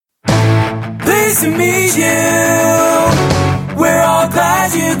nice to meet you. We're all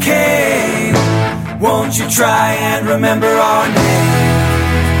glad you came. Won't you try and remember our name?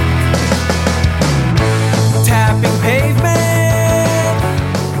 Tapping pavement,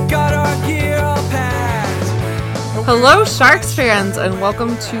 got our gear all packed. Hello, Sharks fans, and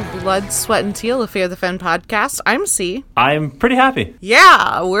welcome to Blood, Sweat, and Teal, a Fear the Fen podcast. I'm C. I'm pretty happy.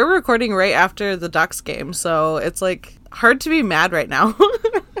 Yeah, we're recording right after the Ducks game, so it's like hard to be mad right now.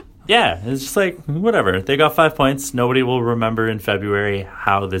 Yeah, it's just like, whatever. They got 5 points. Nobody will remember in February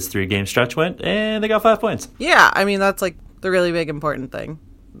how this 3-game stretch went, and they got 5 points. Yeah, I mean, that's like the really big important thing.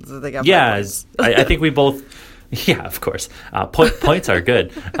 They got 5 points. I think we both... Yeah, of course. Points are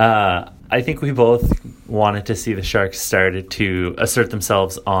good. I think we both wanted to see the Sharks started to assert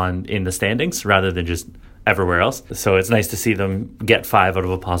themselves in the standings rather than just everywhere else. So it's nice to see them get 5 out of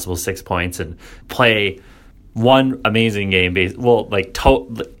a possible 6 points and play one amazing game.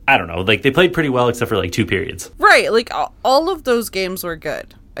 I don't know. Like, they played pretty well except for like 2 periods. Right. Like, all of those games were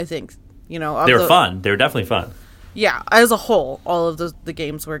good, I think. You know, they were fun. They were definitely fun. Yeah, as a whole, all of the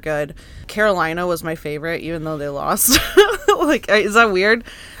games were good. Carolina was my favorite, even though they lost. Like, is that weird?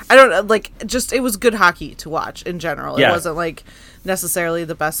 I don't, like, just, it was good hockey to watch in general. Yeah. It wasn't, like, necessarily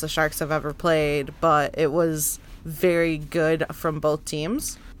the best the Sharks have ever played, but it was very good from both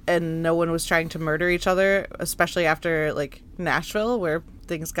teams. And no one was trying to murder each other, especially after, like, Nashville, where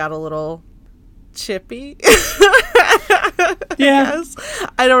things got a little chippy. Yeah.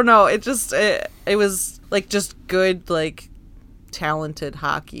 I don't know. It was like just good, like, talented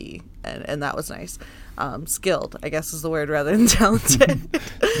hockey, and that was nice. Skilled, I guess, is the word rather than talented.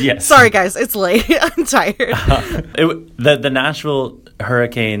 Yes. Sorry, guys. It's late. I'm tired. The Nashville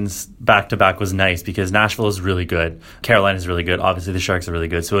Hurricanes back-to-back was nice because Nashville is really good. Carolina's really good. Obviously, the Sharks are really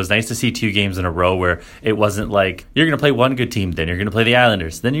good. So it was nice to see 2 games in a row where it wasn't like, you're going to play one good team, then you're going to play the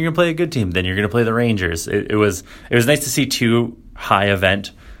Islanders, then you're going to play a good team, then you're going to play the Rangers. It was nice to see 2 high-event,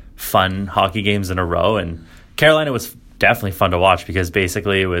 fun hockey games in a row. And Carolina was definitely fun to watch because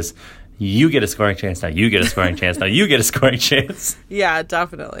basically it was, you get a scoring chance, now you get a scoring chance, now you get a scoring chance. Yeah,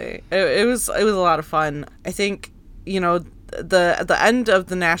 definitely. It was a lot of fun. I think, you know, the end of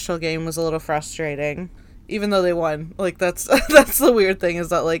the Nashville game was a little frustrating, even though they won. Like, that's the weird thing, is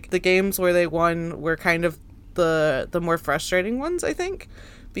that, like, the games where they won were kind of the more frustrating ones, I think.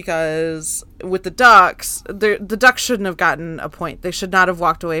 Because with the Ducks, the Ducks shouldn't have gotten a point. They should not have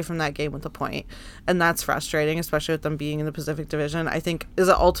walked away from that game with a point. And that's frustrating, especially with them being in the Pacific Division. I think, is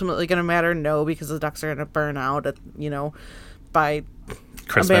it ultimately going to matter? No, because the Ducks are going to burn out, by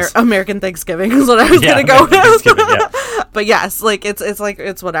Christmas. American Thanksgiving is what I was going to go with. Yeah. But yes, like,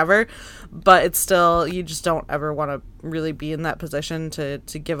 it's whatever. But it's still, you just don't ever want to really be in that position to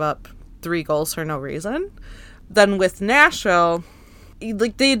give up 3 goals for no reason. Then with Nashville,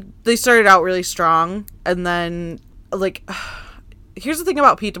 like, they started out really strong, and then, like, here's the thing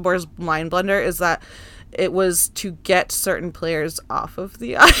about Pete DeBoer's line blender is that it was to get certain players off of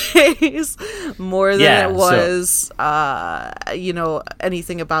the ice more than it was,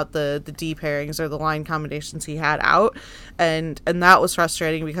 anything about the D pairings or the line combinations he had out, and that was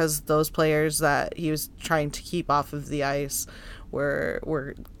frustrating because those players that he was trying to keep off of the ice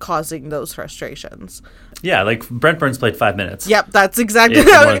were causing those frustrations. Yeah, like, Brent Burns played 5 minutes. Yep, that's exactly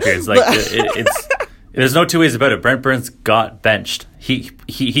how it is. Like, it's there's no 2 ways about it. Brent Burns got benched. He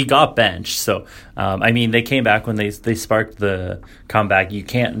got benched. So, I mean, they came back when they sparked the comeback. You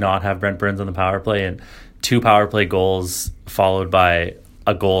can't not have Brent Burns on the power play, and 2 power play goals followed by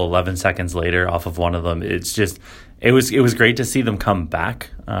a goal 11 seconds later off of one of them. It's just, it was great to see them come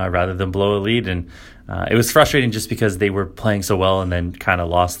back rather than blow a lead, and it was frustrating just because they were playing so well and then kind of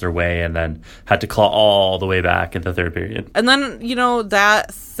lost their way and then had to claw all the way back in the 3rd period. And then, that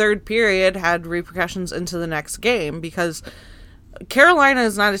 3rd period had repercussions into the next game because Carolina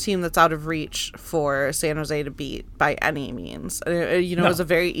is not a team that's out of reach for San Jose to beat by any means. It was a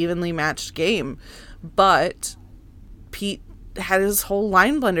very evenly matched game, but Pete had his whole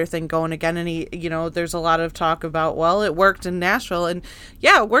line blender thing going again, and he, there's a lot of talk about, well, it worked in Nashville, and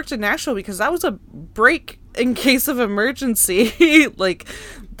yeah, it worked in Nashville because that was a break in case of emergency. Like,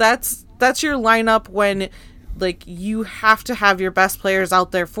 that's your lineup when, like, you have to have your best players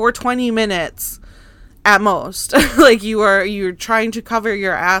out there for 20 minutes at most. Like, you're trying to cover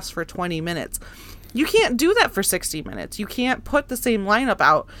your ass for 20 minutes. You can't do that for 60 minutes. You can't put the same lineup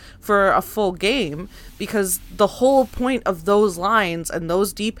out for a full game because the whole point of those lines and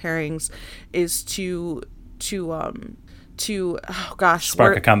those D pairings is to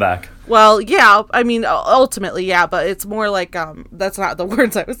spark a comeback. Well, yeah, I mean, ultimately, yeah, but it's more like, that's not the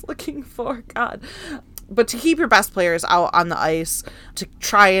words I was looking for, God. But to keep your best players out on the ice, to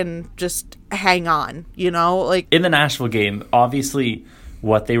try and just hang on, like in the Nashville game, obviously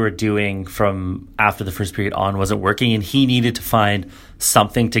what they were doing from after the first period on wasn't working, and he needed to find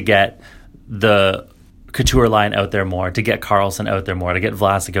something to get the Couture line out there more, to get Karlsson out there more, to get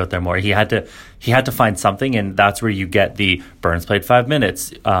Vlasic out there more. He had to find something, and that's where you get the Burns played 5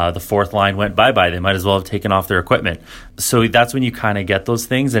 minutes. The fourth line went bye-bye. They might as well have taken off their equipment. So that's when you kind of get those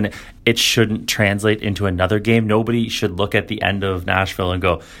things, and it shouldn't translate into another game. Nobody should look at the end of Nashville and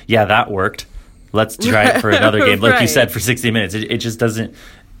go, yeah, that worked. Let's try it for another game. Like you said, for 60 minutes. It just doesn't.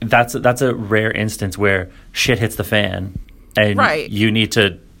 That's a rare instance where shit hits the fan, and you need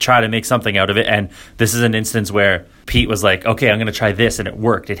to try to make something out of it. And this is an instance where Pete was like, okay, I'm going to try this, and it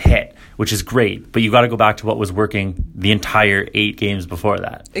worked. It hit, which is great. But you got to go back to what was working the entire 8 games before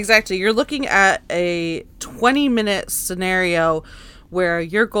that. Exactly. You're looking at a 20-minute scenario where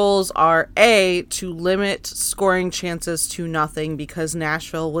your goals are, A, to limit scoring chances to nothing, because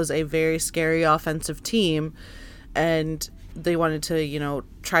Nashville was a very scary offensive team, and they wanted to,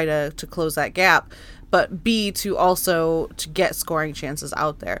 try to close that gap. But B, to get scoring chances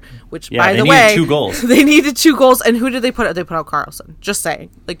out there, which, by the way, they needed 2 goals. They needed 2 goals. And who did they put out? They put out Karlsson. Just saying.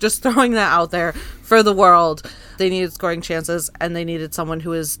 Just throwing that out there for the world. They needed scoring chances, and they needed someone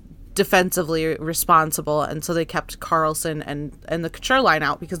who is defensively responsible. And so they kept Karlsson and the Couture line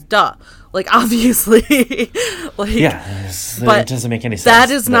out because, obviously. But it doesn't make any sense.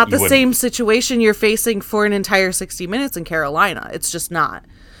 That is not the same situation you're facing for an entire 60 minutes in Carolina. It's just not.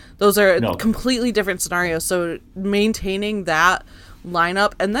 Those are completely different scenarios. So maintaining that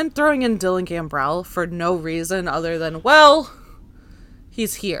lineup and then throwing in Dylan Gambrell for no reason other than,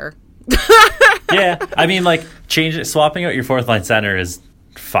 he's here. Yeah, I mean, swapping out your fourth line center is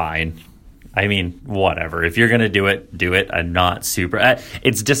fine. I mean, whatever. If you're going to do it. I'm not super...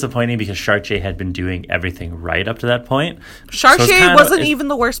 it's disappointing because Chartier had been doing everything right up to that point. Chartier wasn't even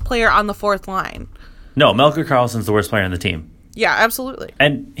the worst player on the fourth line. No, Melker Karlsson's the worst player on the team. Yeah, absolutely.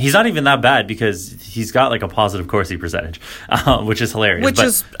 And he's not even that bad because he's got a positive Corsi percentage, which is hilarious. Which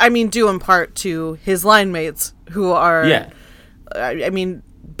is, due in part to his line mates who are... Yeah.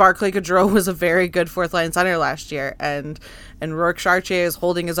 Barclay Goodrow was a very good fourth line center last year, and Rourke Chartier is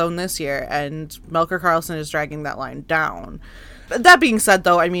holding his own this year, and Melker Karlsson is dragging that line down. That being said,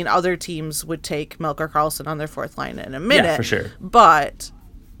 though, other teams would take Melker Karlsson on their fourth line in a minute. Yeah, for sure. But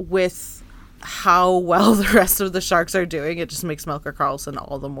with how well the rest of the Sharks are doing, it just makes Melker Karlsson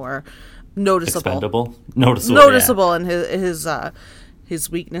all the more noticeable. Noticeable in his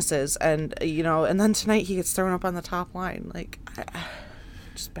weaknesses, and and then tonight he gets thrown up on the top line.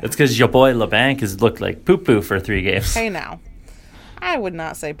 It's because your boy LeBanc has looked like poo-poo for 3 games. Hey now, I would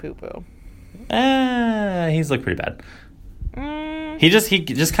not say poo-poo. He's looked pretty bad. He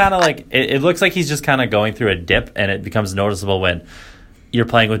just kind of it looks like he's just kind of going through a dip, and it becomes noticeable when you're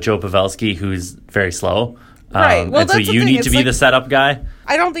playing with Joe Pavelski, who's very slow. Right. Well, and so you need to be the setup guy.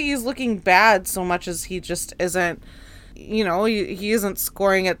 I don't think he's looking bad so much as he just isn't, he isn't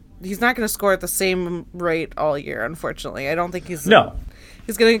scoring at, he's not going to score at the same rate all year, unfortunately. I don't think he's... No.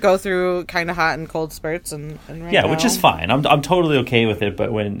 He's going to go through kind of hot and cold spurts. And which is fine. I'm totally okay with it.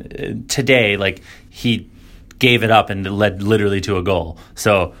 But when today, he gave it up and it led literally to a goal.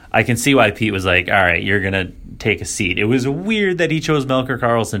 So I can see why Pete was like, all right, you're going to take a seat. It was weird that he chose Melker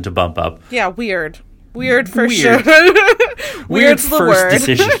Karlsson to bump up. Yeah, weird for sure. Weird's the first word.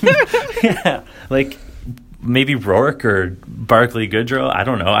 Decision. Yeah, maybe Rourke or Barclay Goodrow. I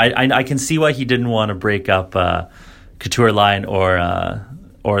don't know. I can see why he didn't want to break up Couture line or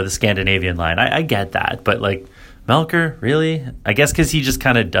the Scandinavian line. I get that, but Melker, really? I guess because he just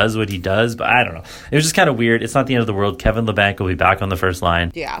kind of does what he does, but I don't know. It was just kind of weird. It's not the end of the world. Kevin LeBanc will be back on the first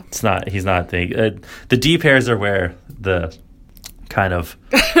line. Yeah. He's not the D pairs are where the kind of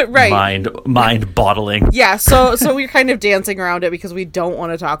right. mind bottling. Yeah, so we're kind of dancing around it because we don't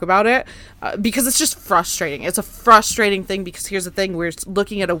want to talk about it because it's just frustrating. It's a frustrating thing because here's the thing. We're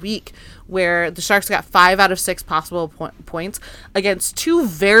looking at a week where the Sharks got 5 out of 6 possible points against 2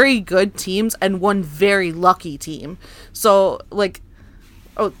 very good teams and 1 very lucky team. So,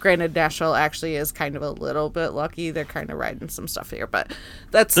 granted, Nashville actually is kind of a little bit lucky. They're kind of riding some stuff here, but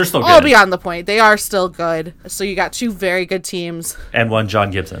that's all beyond the point. They are still good. So you got 2 very good teams. And 1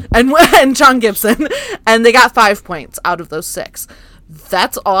 John Gibson. And John Gibson. And they got 5 points out of those 6.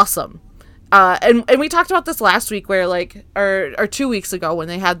 That's awesome. And we talked about this last week where, or 2 weeks ago when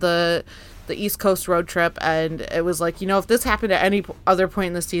they had the East Coast road trip, and it was if this happened at any other point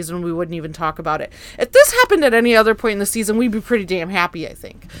in the season, we wouldn't even talk about it. If this happened at any other point in the season, we'd be pretty damn happy, I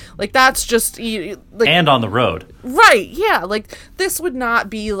think. That's just... and on the road. Right, yeah. This would not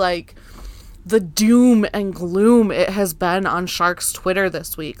be, the doom and gloom it has been on Sharks Twitter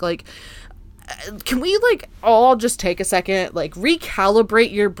this week. can we like all just take a second, like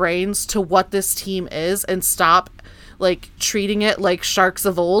recalibrate your brains to what this team is and stop like treating it like Sharks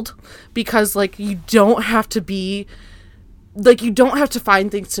of old? Because like you don't have to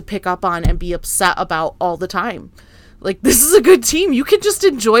find things to pick up on and be upset about all the time. Like, this is a good team. You can just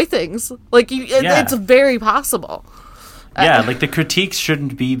enjoy things. Like, it's very possible. Yeah, like the critiques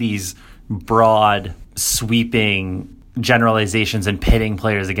shouldn't be these broad, sweeping generalizations and pitting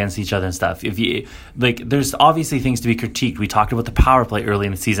players against each other and stuff. If you like, there's obviously things to be critiqued. We talked about the power play early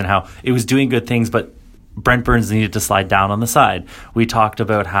in the season, how it was doing good things, but Brent Burns needed to slide down on the side. We talked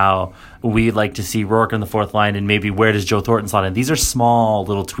about how we'd like to see Rourke on the fourth line and maybe where does Joe Thornton slot in. These are small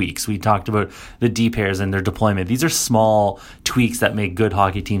little tweaks. We talked about the D pairs and their deployment. These are small tweaks that make good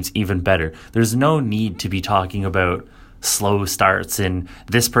hockey teams even better. There's no need to be talking about slow starts and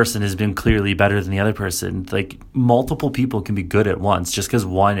this person has been clearly better than the other person. Like, multiple people can be good at once. Just because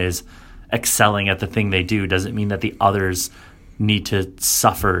one is excelling at the thing they do doesn't mean that the others need to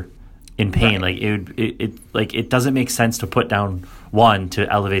suffer in pain. Right. Like it doesn't make sense to put down one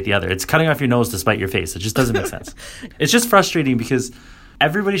to elevate the other. It's cutting off your nose to spite your face. It just doesn't make sense. It's just frustrating because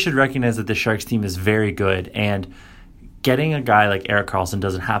everybody should recognize that the Sharks team is very good, and getting a guy like Erik Karlsson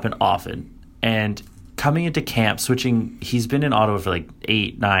doesn't happen often. And coming into camp, he's been in Ottawa for like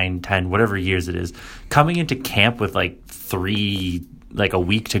 8, 9, 10, whatever years it is. Coming into camp with like a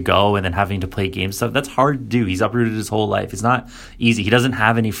week to go and then having to play game stuff, that's hard to do. He's uprooted his whole life. It's not easy. He doesn't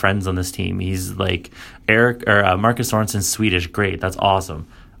have any friends on this team. He's like Marcus Sorensen's Swedish. Great. That's awesome.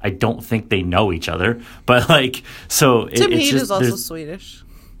 I don't think they know each other, but like, so Tim Heed is also Swedish.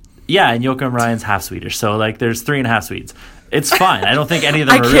 Yeah. And Joakim Ryan's half Swedish. So like there's 3.5 Swedes. It's fine. I don't think any of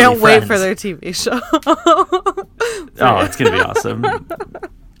them are really friends. I can't wait for their TV show. Oh, it's going to be awesome.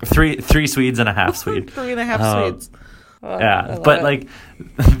 Three Swedes and a half Swede. 3.5 Swedes. Oh, yeah, but like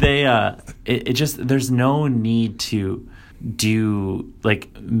they it just, there's no need to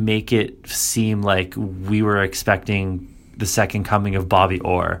make it seem like we were expecting the second coming of Bobby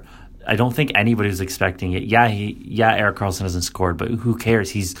Orr. I don't think anybody was expecting it. Erik Karlsson hasn't scored, but who cares?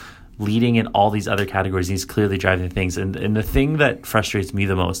 He's leading in all these other categories. He's clearly driving things, and the thing that frustrates me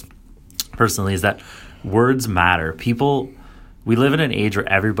the most personally is that words matter. We live in an age where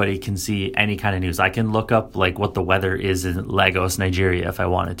everybody can see any kind of news. I can look up like what the weather is in Lagos, Nigeria, if I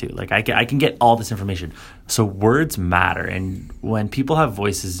wanted to. Like I can get all this information. So words matter, and when people have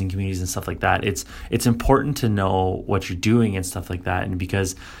voices in communities and stuff like that, it's important to know what you're doing and stuff like that. And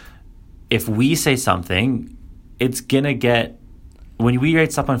because if we say something, it's gonna get. When we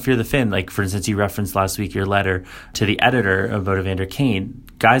write stuff on Fear the Fin, like for instance, you referenced last week your letter to the editor about Evander Kane.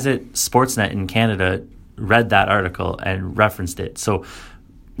 Guys at Sportsnet in Canada read that article and referenced it. So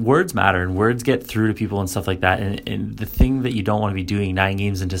words matter, and words get through to people and stuff like that. And the thing that you don't want to be doing 9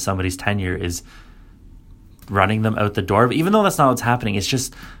 games into somebody's tenure is running them out the door. But even though that's not what's happening, it's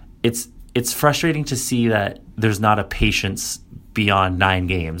just it's frustrating to see that there's not a patience beyond 9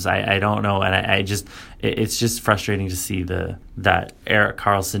 games. I don't know, and it's just frustrating to see that Erik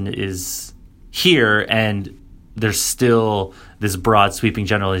Karlsson is here and there's still this broad sweeping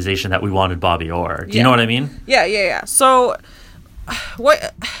generalization that we wanted Bobby Orr. Do you know what I mean? Yeah. So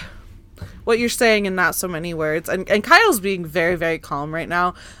what you're saying in not so many words, and Kyle's being very, very calm right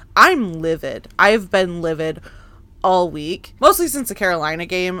now. I'm livid. I've been livid all week, mostly since the Carolina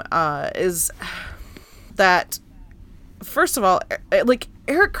game, is that, first of all, like,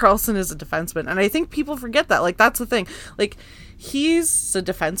 Erik Karlsson is a defenseman, and I think people forget that. Like, that's the thing. Like, he's a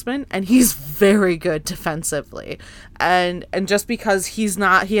defenseman, and he's very good defensively. And just because he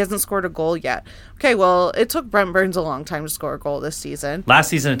hasn't scored a goal yet. Okay, well, it took Brent Burns a long time to score a goal this season. Last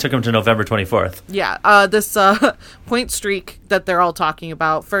season, it took him to November 24th. Yeah, this point streak that they're all talking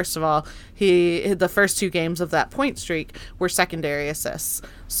about, first of all, the first 2 games of that point streak were secondary assists.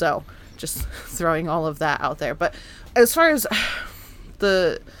 So, just throwing all of that out there. But as far as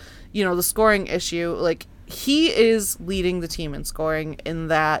the scoring issue, like, he is leading the team in scoring in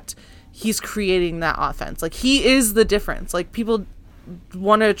that he's creating that offense. Like, he is the difference. Like, people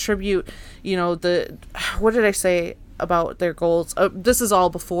want to attribute, what did I say about their goals? This is all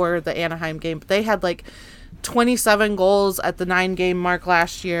before the Anaheim game, but they had like 27 goals at the 9-game mark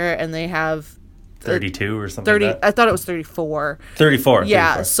last year, and they have 32 or something 30 like that. I thought it was 34. 34.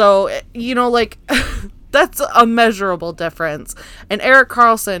 Yeah. 34. So, like, that's a measurable difference. And Erik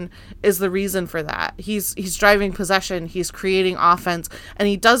Karlsson is the reason for that. He's driving possession, he's creating offense, and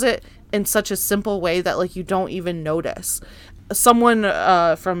he does it in such a simple way that, like, you don't even notice. Someone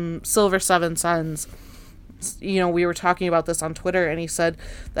from Silver Seven Suns, we were talking about this on Twitter, and he said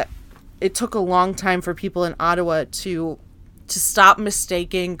that it took a long time for people in Ottawa to to stop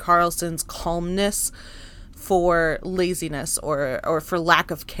mistaking Karlsson's calmness for laziness or for lack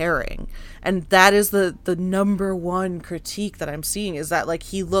of caring. And that is the number one critique that I'm seeing, is that like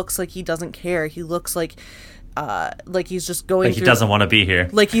he looks like he doesn't care. He looks like he's just going Like he doesn't want to be here.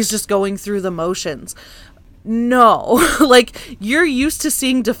 like he's just going through the motions. No, like you're used to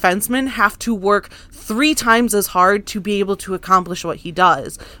seeing defensemen have to work 3 times as hard to be able to accomplish what he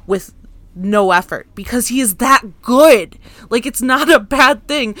does with no effort, because he is that good. Like, it's not a bad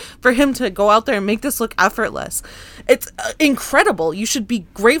thing for him to go out there and make this look effortless. It's incredible. You should be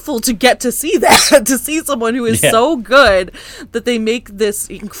grateful to get to see that, to see someone who is so good that they make this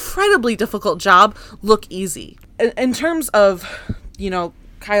incredibly difficult job look easy. In terms of, you know,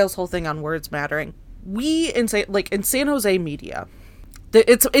 Kyle's whole thing on words mattering, in San Jose media,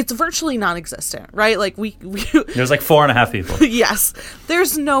 it's virtually non-existent, right? Like we There's like 4.5 people. Yes,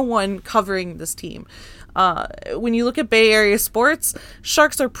 there's no one covering this team. When you look at Bay Area sports,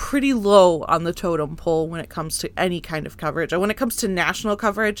 Sharks are pretty low on the totem pole when it comes to any kind of coverage. And when it comes to national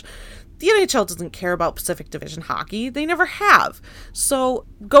coverage, the NHL doesn't care about Pacific Division hockey. They never have. So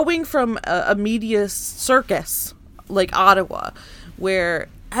going from a media circus like Ottawa, where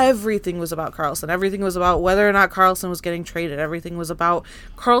everything was about Karlsson, everything was about whether or not Karlsson was getting traded, everything was about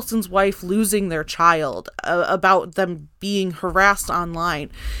Karlsson's wife losing their child, about them being harassed online.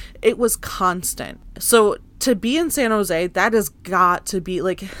 It was constant. So to be in San Jose, that has got to be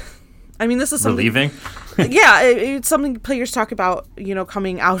like, I mean, this is something Relieving. Yeah, it's something players talk about, you know,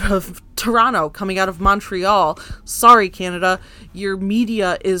 coming out of Toronto, coming out of Montreal. Sorry, Canada, your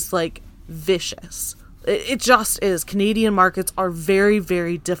media is like vicious. It just is. Canadian markets are very,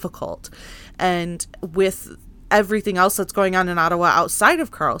 very difficult. And with everything else that's going on in Ottawa outside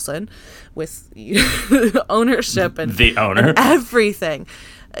of Karlsson, with ownership and the owner and everything,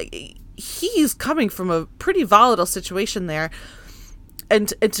 he's coming from a pretty volatile situation there.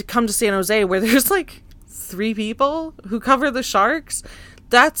 And to come to San Jose, where there's like 3 people who cover the Sharks,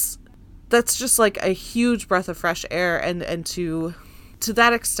 that's just like a huge breath of fresh air. And to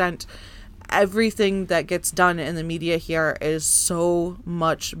that extent, everything that gets done in the media here is so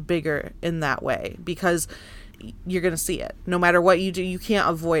much bigger in that way, because you're going to see it. No matter what you do, you can't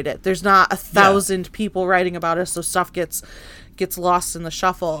avoid it. There's not 1,000 people writing about it, so stuff gets lost in the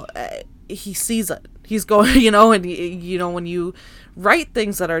shuffle. He sees it. He's going, you know, and, you know, when you write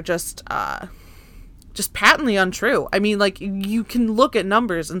things that are just patently untrue. I mean, like, you can look at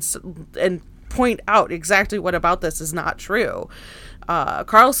numbers and point out exactly what about this is not true.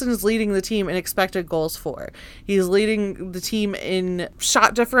 Karlsson is leading the team in expected goals for. He's leading the team in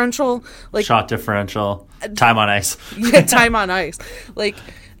shot differential. Time on ice. Yeah, time on ice. Like,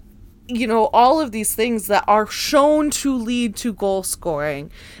 you know, all of these things that are shown to lead to goal scoring.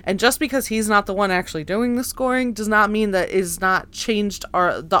 And just because he's not the one actually doing the scoring does not mean that is not changed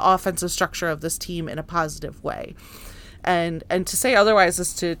the offensive structure of this team in a positive way. And to say otherwise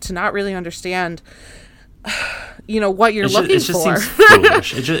is to not really understand, you know, what you're looking for. Seems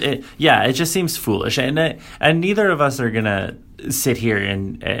foolish. It just seems foolish, and neither of us are gonna sit here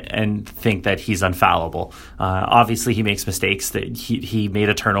and think that he's infallible. Obviously, he makes mistakes. That he made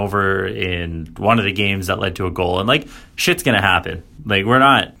a turnover in one of the games that led to a goal, and like shit's gonna happen. Like we're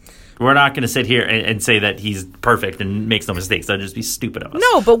not going to sit here and say that he's perfect and makes no mistakes. That'd just be stupid of us.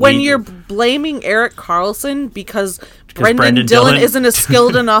 No, but when you're blaming Erik Karlsson because Brendan Dillon isn't a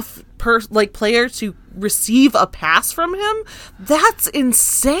skilled enough player to receive a pass from him, that's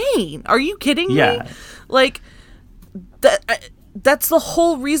insane. Are you kidding me? Like, that's the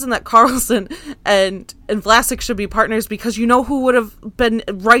whole reason that Karlsson and Vlasic should be partners, because you know who would have been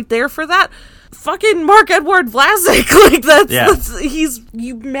right there for that? Fucking Marc-Edouard Vlasic. Like,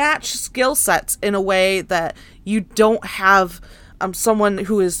 you match skill sets in a way that you don't have someone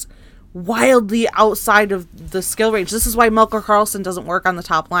who is wildly outside of the skill range. This is why Melker Karlsson doesn't work on the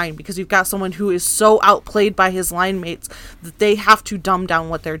top line, because you've got someone who is so outplayed by his line mates that they have to dumb down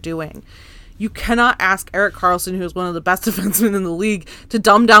what they're doing. You cannot ask Erik Karlsson, who is one of the best defensemen in the league, to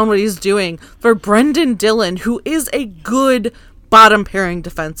dumb down what he's doing for Brendan Dillon, who is a good bottom pairing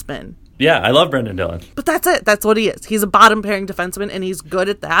defenseman. Yeah, I love Brendan Dillon. But that's it. That's what he is. He's a bottom pairing defenseman, and he's good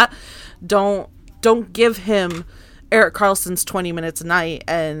at that. Don't give him Erik Karlsson's 20 minutes a night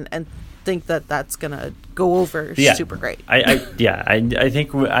and think that that's gonna go over super great. I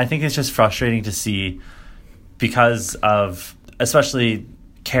think it's just frustrating to see, because of especially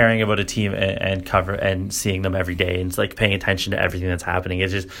caring about a team and cover and seeing them every day, and it's like paying attention to everything that's happening.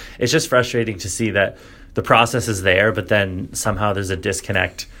 It's just frustrating to see that the process is there, but then somehow there's a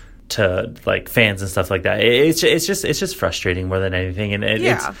disconnect to like fans and stuff like that. It's just frustrating more than anything, and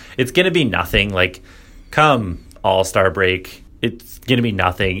it's gonna be nothing. Like, come All-Star break, it's going to be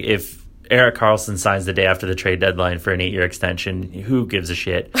nothing. If Erik Karlsson signs the day after the trade deadline for an 8-year extension, who gives a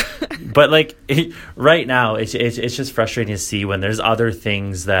shit? But like right now, it's just frustrating to see when there's other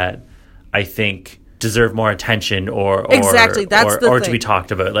things that I think deserve more attention or exactly, that's the or thing. to be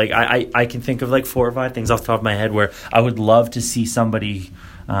talked about. Like I can think of like 4 or 5 things off the top of my head where I would love to see somebody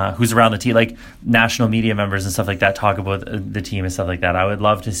who's around the team, like national media members and stuff like that, talk about the team and stuff like that. I would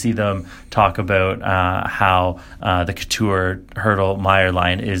love to see them talk about how the Couture Hurdle Meyer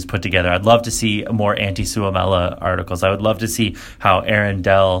line is put together. I'd love to see more anti-Suomela articles. I would love to see how Aaron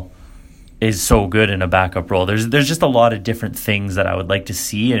Dell is so good in a backup role. There's just a lot of different things that I would like to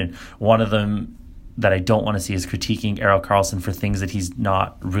see, and one of them that I don't want to see is critiquing Erik Karlsson for things that he's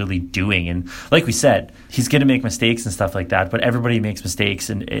not really doing. And like we said, he's going to make mistakes and stuff like that, but everybody makes mistakes.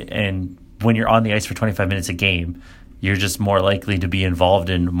 And when you're on the ice for 25 minutes a game, you're just more likely to be involved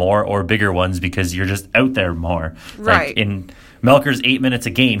in more or bigger ones because you're just out there more. Right. Like in Melker's 8 minutes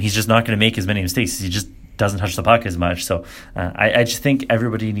a game, he's just not going to make as many mistakes. He just doesn't touch the puck as much. So I just think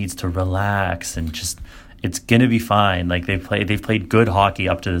everybody needs to relax and just, it's going to be fine. Like they've played good hockey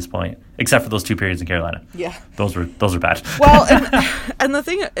up to this point, except for those 2 periods in Carolina. Yeah. Those were bad. Well, and the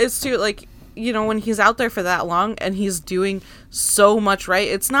thing is too, like, you know, when he's out there for that long and he's doing so much right,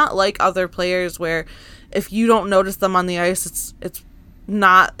 it's not like other players where if you don't notice them on the ice,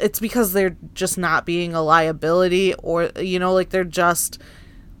 it's because they're just not being a liability, or, you know, like they're just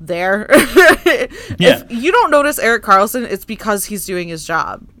there. Yeah. If you don't notice Erik Karlsson, it's because he's doing his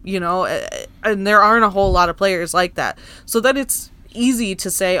job, you know, and there aren't a whole lot of players like that. So then it's easy to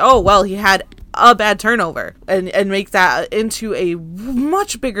say, oh, well, he had a bad turnover and make that into a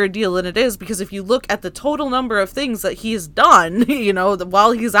much bigger deal than it is, because if you look at the total number of things that he's done, you know,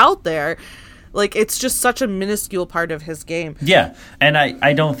 while he's out there, like, it's just such a minuscule part of his game. Yeah, and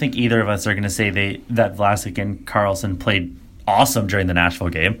I don't think either of us are going to say that Vlasic and Karlsson played awesome during the Nashville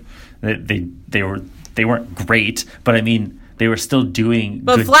game. They weren't great, but I mean, they were still doing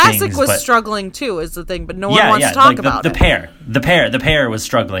but good Vlasic things. was struggling too, is the thing, but no one wants to talk about it. The pair was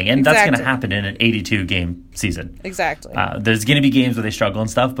struggling, and that's going to Exactly. happen in an 82 game season. Exactly. There's going to be games where they struggle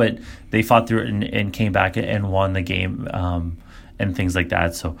and stuff, but they fought through it and came back and won the game and things like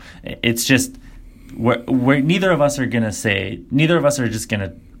that. So it's just we're neither of us are just going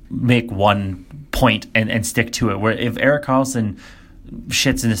to make one point and stick to it. Where if Erik Karlsson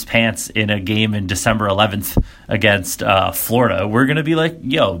shits in his pants in a game in December 11th against Florida, we're going to be like,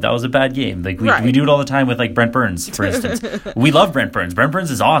 yo, that was a bad game. Like we do it all the time with like Brent Burns, for instance. We love Brent Burns. Brent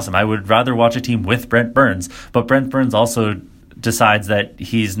Burns is awesome. I would rather watch a team with Brent Burns, but Brent Burns also decides that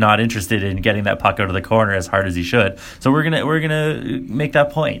he's not interested in getting that puck out of the corner as hard as he should. So we're gonna make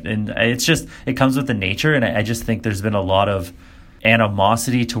that point. And it's just, it comes with the nature, and I just think there's been a lot of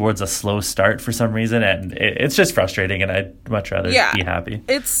animosity towards a slow start for some reason, and it's just frustrating, and I'd much rather be happy.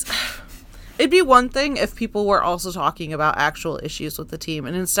 It'd be one thing if people were also talking about actual issues with the team,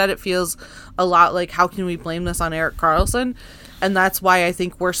 and instead it feels a lot like, how can we blame this on Erik Karlsson? And that's why I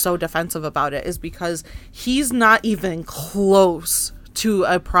think we're so defensive about it, is because he's not even close to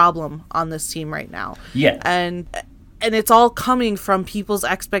a problem on this team right now. Yeah. And it's all coming from people's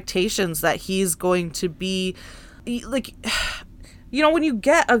expectations that he's going to be like, you know, when you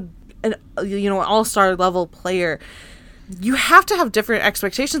get an all-star level player, you have to have different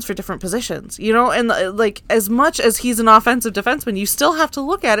expectations for different positions, you know, and like, as much as he's an offensive defenseman, you still have to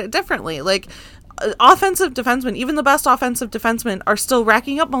look at it differently. Like, offensive defensemen, even the best offensive defensemen, are still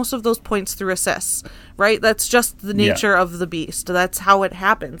racking up most of those points through assists, right? That's just the nature of the beast. That's how it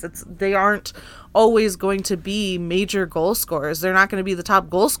happens. They aren't always going to be major goal scorers. They're not going to be the top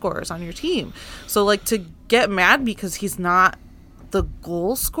goal scorers on your team. So, like, to get mad because he's not the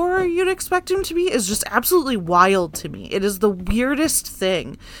goal scorer you'd expect him to be is just absolutely wild to me. It is the weirdest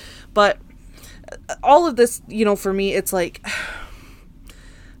thing. But all of this, you know, for me, it's like,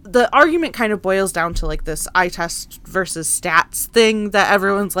 the argument kind of boils down to like this eye test versus stats thing that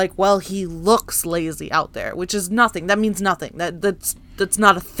everyone's like, well, he looks lazy out there, which is nothing. That means nothing. That's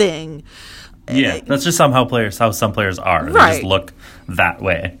not a thing. Yeah, that's just how some players are. They just look that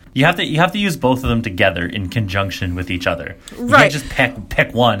way. You have to use both of them together in conjunction with each other. You can't just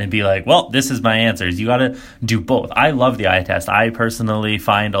pick one and be like, well, this is my answers. You got to do both. I love the eye test. I personally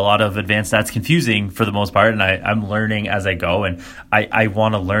find a lot of advanced stats confusing for the most part, and I'm learning as I go, and I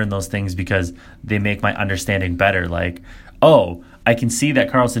want to learn those things because they make my understanding better. Like, oh, I can see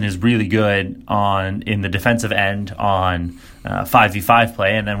that Karlsson is really good in the defensive end on 5v5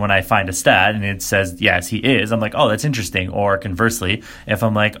 play, and then when I find a stat and it says yes he is, I'm like, oh, that's interesting. Or conversely, if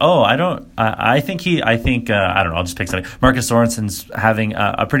I'm like, oh, I don't know, I'll just pick something. Marcus Sorensen's having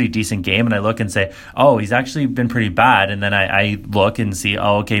a pretty decent game, and I look and say, oh, he's actually been pretty bad, and then I look and see,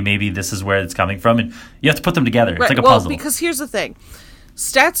 oh, okay, maybe this is where it's coming from, and you have to put them together. It's like a puzzle. Because here's the thing.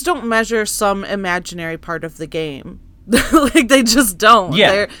 Stats don't measure some imaginary part of the game. Like, they just don't.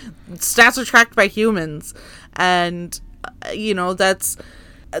 Yeah. Stats are tracked by humans, and they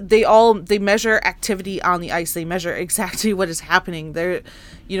measure activity on the ice. They measure exactly what is happening. They're,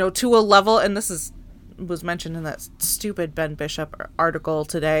 to a level, and this was mentioned in that stupid Ben Bishop article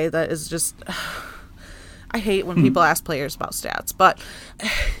today that is just, I hate when people ask players about stats, but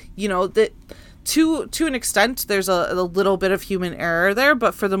that to an extent there's a little bit of human error there,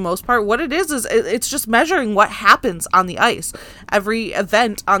 but for the most part what it is it's just measuring what happens on the ice. Every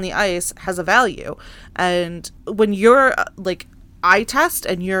event on the ice has a value, and when you're like eye test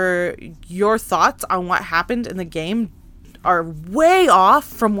and your thoughts on what happened in the game are way off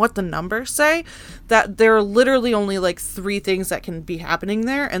from what the numbers say, that there are literally only like 3 things that can be happening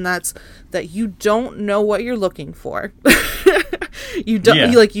there, and that's that you don't know what you're looking for. You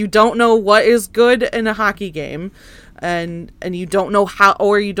don't know what is good in a hockey game, and you don't know how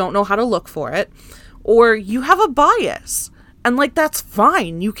to look for it, or you have a bias, and like that's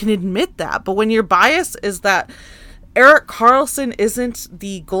fine, you can admit that. But when your bias is that Erik Karlsson isn't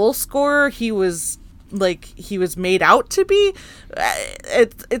the goal scorer he was made out to be,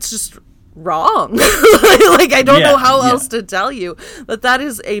 it's just wrong. Like, I don't know how else to tell you that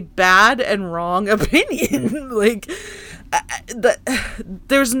is a bad and wrong opinion. Like,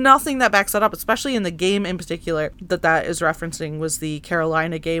 there's nothing that backs that up, especially in the game in particular that is referencing was the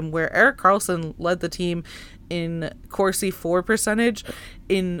Carolina game, where Erik Karlsson led the team in Corsi for percentage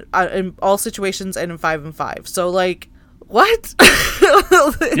in all situations and in 5-5. So like, what?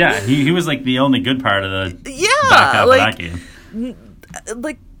 Yeah, he was like the only good part of the back half of that game.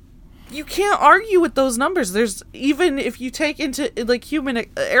 Like, you can't argue with those numbers. There's, even if you take into like human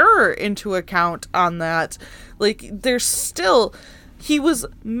error into account on that, like there's still, he was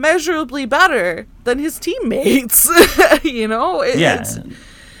measurably better than his teammates.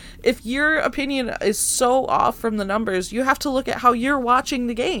 If your opinion is so off from the numbers, you have to look at how you're watching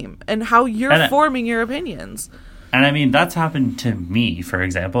the game and how you're forming your opinions. And I mean, that's happened to me, for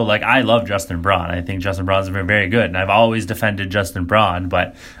example. Like, I love Justin Braun. I think Justin Braun's been very good, and I've always defended Justin Braun,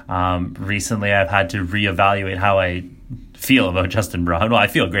 but recently I've had to reevaluate how I feel about Justin Braun. Well, I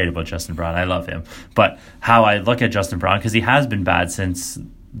feel great about Justin Braun. I love him. But how I look at Justin Braun, because he has been bad since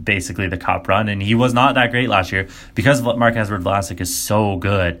basically the cup run, and he was not that great last year because Marc-Edouard Vlasic is so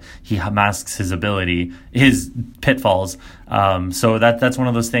good. He masks his pitfalls. So that's one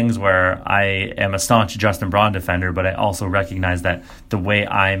of those things where I am a staunch Justin Braun defender, but I also recognize that the way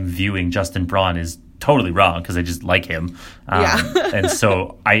I'm viewing Justin Braun is totally wrong because I just like him. And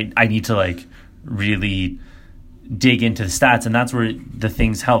so I need to like really dig into the stats, and that's where the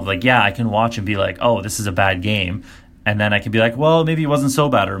things help. Like, yeah, I can watch and be like, oh, this is a bad game. And then I can be like, well, maybe it wasn't so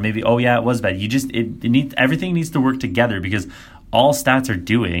bad, or maybe, oh yeah, it was bad. Everything needs to work together, because all stats are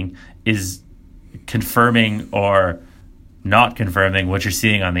doing is confirming or not confirming what you're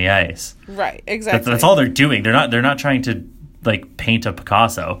seeing on the ice. Right, exactly. That's all they're doing. They're not trying to like paint a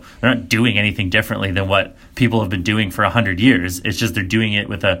Picasso. They're not doing anything differently than what people have been doing for 100 years. It's just they're doing it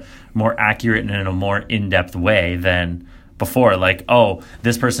with a more accurate and in a more in-depth way than before. Like, oh,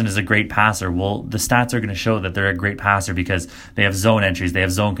 this person is a great passer. Well, the stats are going to show that they're a great passer because they have zone entries, they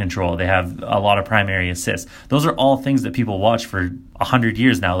have zone control, they have a lot of primary assists. Those are all things that people watch for 100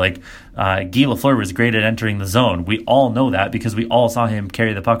 years now. Like, Guy Lafleur was great at entering the zone. We all know that because we all saw him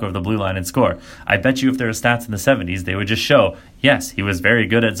carry the puck over the blue line and score. I bet you if there were stats in the 70s, they would just show, yes, he was very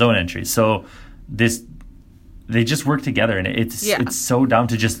good at zone entries. So they just work together, and it's so dumb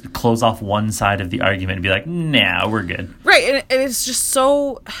to just close off one side of the argument and be like, nah, we're good. Right, and it's just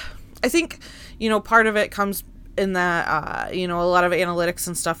so, I think, part of it comes in that, a lot of analytics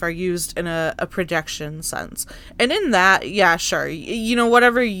and stuff are used in a projection sense. And in that, yeah, sure,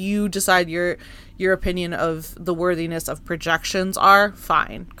 whatever you decide your opinion of the worthiness of projections are,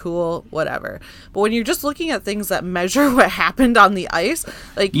 fine, cool, whatever. But when you're just looking at things that measure what happened on the ice,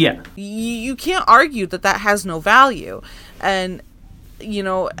 like, you can't argue that has no value. And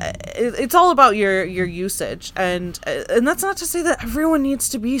it's all about your usage, and that's not to say that everyone needs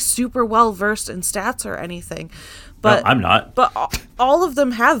to be super well versed in stats or anything. But no, I'm not. But all of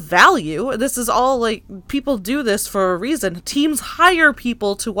them have value. This is all, like, people do this for a reason. Teams hire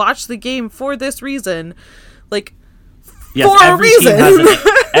people to watch the game for this reason. Like, Yes, for a every reason. team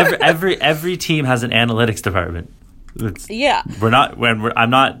has every team has an analytics department. Yeah. I'm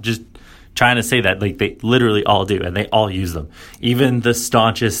not just trying to say that, like, they literally all do, and they all use them. Even the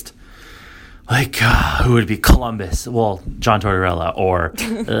staunchest, like, who would it be? Columbus. Well, John Tortorella, or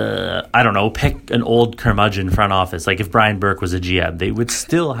I don't know, pick an old curmudgeon front office. Like if Brian Burke was a GM, they would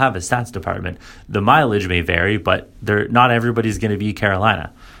still have a stats department. The mileage may vary, but not everybody's going to be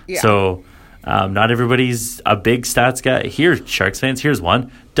Carolina. Yeah. So not everybody's a big stats guy. Here, Sharks fans, here's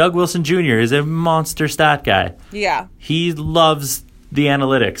one. Doug Wilson Jr. is a monster stat guy. Yeah. He loves the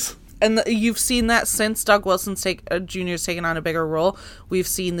analytics. And you've seen that since Doug Wilson Jr.'s taken on a bigger role. We've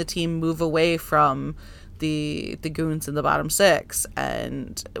seen the team move away from the goons in the bottom six,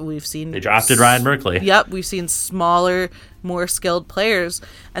 and we've seen they drafted Ryan Merkley. Yep, we've seen smaller, more skilled players,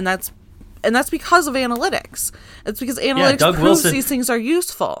 and that's because of analytics. It's because analytics proves these things are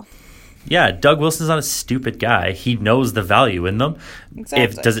useful. Yeah, Doug Wilson's not a stupid guy. He knows the value in them.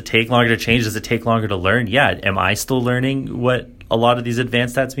 Exactly. Does it take longer to change? Does it take longer to learn? Yeah. Am I still learning what a lot of these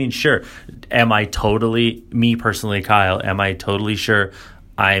advanced stats mean? Sure. Am I totally, me personally, Kyle, am I totally sure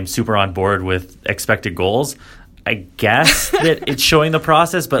I'm super on board with expected goals? I guess that it's showing the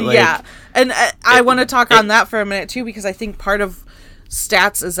process, but like... Yeah, and I want to talk on that for a minute too, because I think part of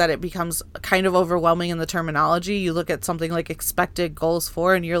stats is that it becomes kind of overwhelming in the terminology. You look at something like expected goals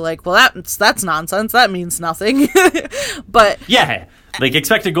for, and you're like, well, that's nonsense. That means nothing. But yeah, like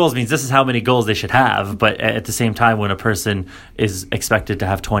expected goals means this is how many goals they should have. But at the same time, when a person is expected to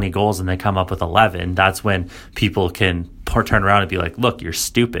have 20 goals and they come up with 11, that's when people can turn around and be like, look, you're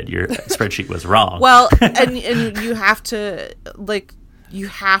stupid. Your spreadsheet was wrong. Well, and you have to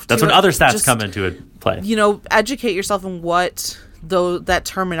That's when other stats come into play. Educate yourself on what that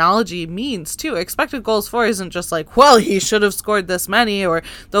terminology means too. Expected goals for isn't just like, well, he should have scored this many, or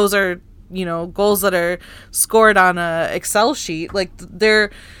those are goals that are scored on a Excel sheet. Like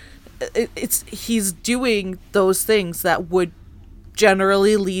he's doing those things that would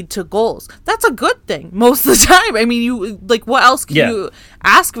generally lead to goals. That's a good thing most of the time. I mean, what else can you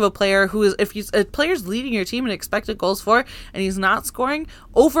ask of a player if a player's leading your team in expected goals for and he's not scoring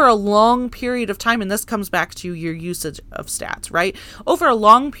over a long period of time, and this comes back to your usage of stats, right? Over a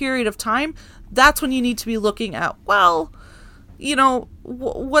long period of time, that's when you need to be looking at, well,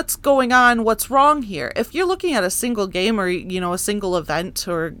 what's going on, what's wrong here. If you're looking at a single game or, a single event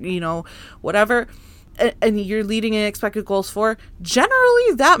or, whatever, and you're leading in expected goals for,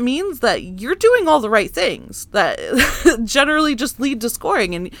 generally that means that you're doing all the right things that generally just lead to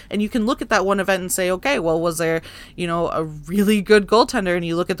scoring. And you can look at that one event and say, okay, well, was there, a really good goaltender? And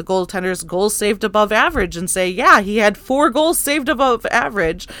you look at the goaltender's goals saved above average and say, yeah, he had 4 goals saved above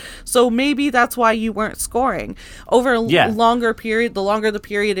average. So maybe that's why you weren't scoring. Over a longer period, the longer the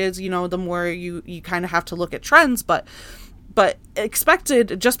period is, the more you kind of have to look at trends. But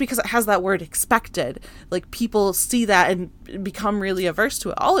expected, just because it has that word expected, like people see that and become really averse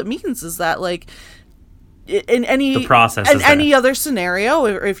to it. All it means is that, like, in any other scenario,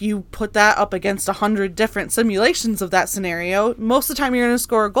 or if you put that up against 100 different simulations of that scenario, most of the time you're going to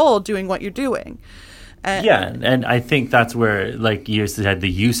score a goal doing what you're doing. And I think that's where, like you said,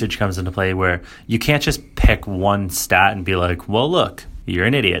 the usage comes into play, where you can't just pick one stat and be like, well, look, you're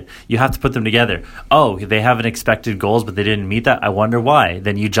an idiot. You have to put them together. Oh, they have an expected goals, but they didn't meet that. I wonder why.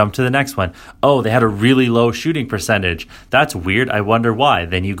 Then you jump to the next one. Oh, they had a really low shooting percentage. That's weird. I wonder why.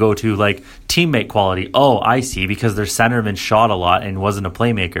 Then you go to like teammate quality. Oh, I see. Because their centerman shot a lot and wasn't a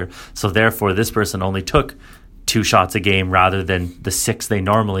playmaker. So therefore, this person only took 2 shots a game rather than the 6 they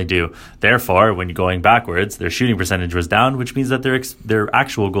normally do. Therefore, when you're going backwards, their shooting percentage was down, which means that their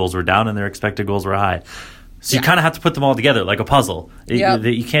actual goals were down and their expected goals were high. So you kind of have to put them all together like a puzzle.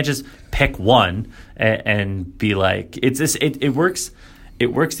 You can't just pick one and be like, it works.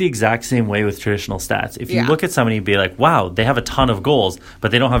 It works the exact same way with traditional stats. If you look at somebody and be like, wow, they have a ton of goals, but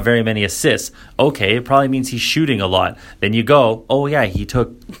they don't have very many assists. Okay, it probably means he's shooting a lot. Then you go, oh yeah, he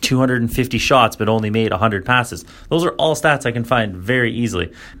took 250 shots but only made 100 passes. Those are all stats I can find very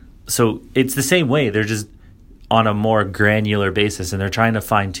easily. So it's the same way. They're just on a more granular basis, and they're trying to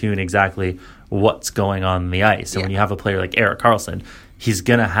fine-tune exactly what's going on in the ice. And when you have a player like Erik Karlsson, he's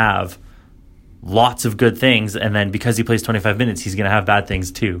going to have lots of good things, and then because he plays 25 minutes, he's going to have bad things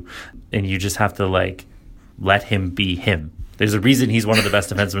too. And you just have to, like, let him be him. There's a reason he's one of the best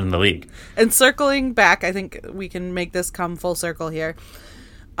defensemen in the league. And circling back, I think we can make this come full circle here.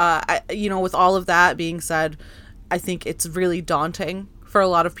 With all of that being said, I think it's really daunting for a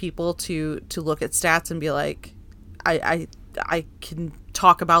lot of people to look at stats and be like, I can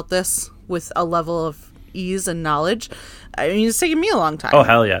talk about this with a level of ease and knowledge. I mean, it's taken me a long time. Oh,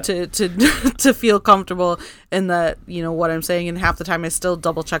 hell yeah. To feel comfortable in that, what I'm saying, and half the time I still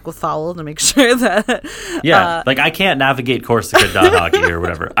double check with Fowl to make sure that. Yeah, like I can't navigate Corsica.hockey or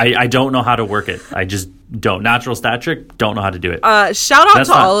whatever. I don't know how to work it. I just don't. Natural stat trick, don't know how to do it. Shout out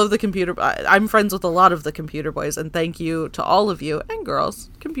to all of the computer. I'm friends with a lot of the computer boys, and thank you to all of you and girls,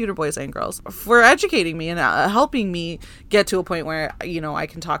 computer boys and girls, for educating me and helping me get to a point where I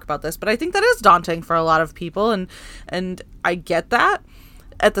can talk about this. But I think that is daunting for a lot of people, and I get that.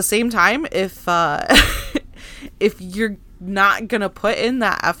 At the same time, if if you're not gonna put in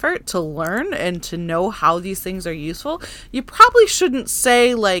that effort to learn and to know how these things are useful, you probably shouldn't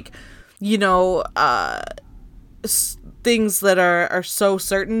say things that are so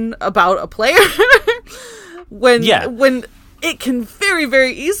certain about a player when it can very,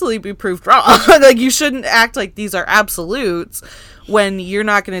 very easily be proved wrong. Like, you shouldn't act like these are absolutes when you're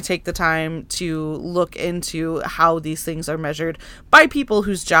not going to take the time to look into how these things are measured by people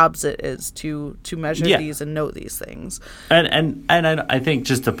whose jobs it is to measure these and know these things. And I think,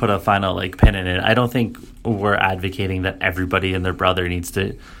 just to put a final pin in it, I don't think we're advocating that everybody and their brother needs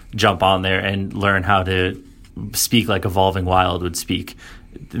to jump on there and learn how to speak like Evolving Wild would speak.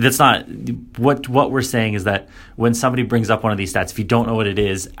 That's not what we're saying. Is that when somebody brings up one of these stats, if you don't know what it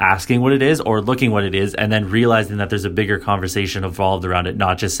is, asking what it is or looking what it is, and then realizing that there's a bigger conversation involved around it,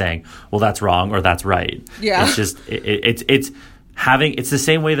 not just saying, well, that's wrong or that's right. Yeah. It's just it's the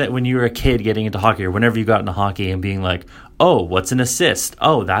same way that when you were a kid getting into hockey, or whenever you got into hockey, and being like, oh, what's an assist?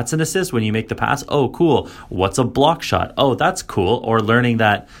 Oh, that's an assist when you make the pass. Oh, cool. What's a block shot? Oh, that's cool. Or learning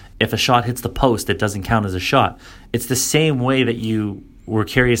that if a shot hits the post, it doesn't count as a shot. It's the same way that you were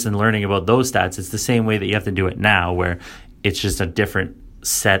curious in learning about those stats. It's the same way that you have to do it now, where it's just a different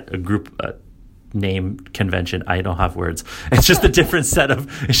set, a group name convention. I don't have words. It's just a different set of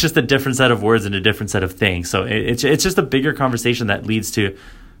words and a different set of things. So it's just a bigger conversation that leads to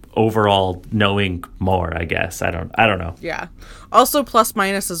overall knowing more, I guess. I don't know. Yeah. Also, plus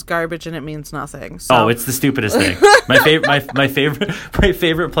minus is garbage and it means nothing. So. Oh, it's the stupidest thing. My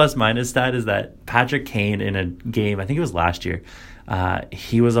favorite plus minus stat is that Patrick Kane, in a game, I think it was last year,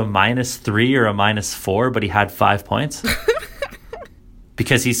 he was a -3 or a -4, but he had 5 points.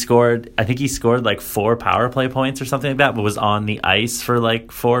 Because he scored 4 power play points or something like that, but was on the ice for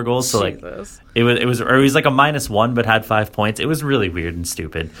 4 goals. So Jesus. It was like a -1 but had 5 points. It was really weird and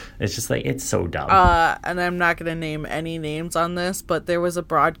stupid. It's just it's so dumb. And I'm not going to name any names on this, but there was a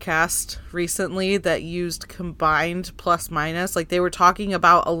broadcast recently that used combined plus minus. Like, they were talking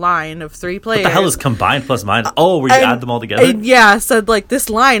about a line of 3 players. What the hell is combined plus minus? Where you add them all together? And said this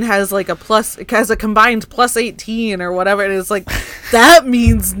line has a combined plus 18 or whatever. And it's that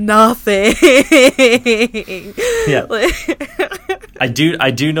means nothing. Yeah. I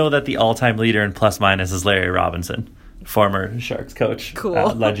do know that the all-time leader in plus minus is Larry Robinson, former Sharks coach.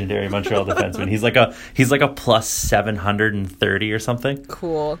 Cool. Legendary Montreal defenseman. He's like a plus 730 or something.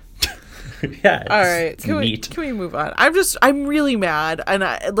 Cool. Yeah. All right. Can we move on? I'm really mad, and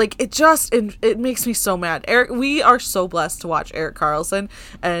it makes me so mad. Eric, we are so blessed to watch Erik Karlsson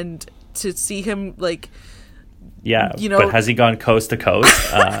and to see him Yeah, but has he gone coast to coast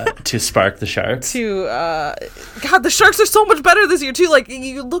to spark the Sharks? God, the Sharks are so much better this year too.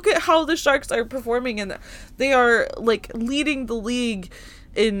 You look at how the Sharks are performing, and they are leading the league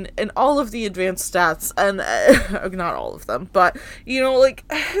in all of the advanced stats, and not all of them, but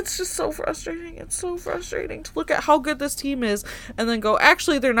it's just so frustrating. It's so frustrating to look at how good this team is and then go,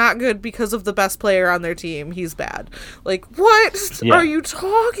 actually they're not good because of the best player on their team. He's bad. What are you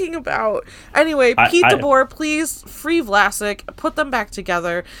talking about? Anyway, Pete DeBoer, please free Vlasic, put them back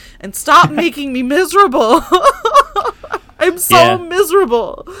together, and stop making me miserable. I'm so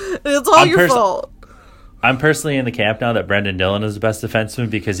miserable. It's all your fault. I'm personally in the camp now that Brendan Dillon is the best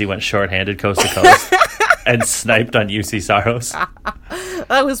defenseman because he went shorthanded coast to coast and sniped on UC Saros.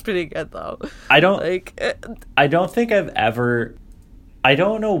 That was pretty good, though. I don't think I've ever. I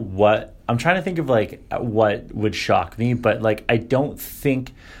don't know what. I'm trying to think of what would shock me, but I don't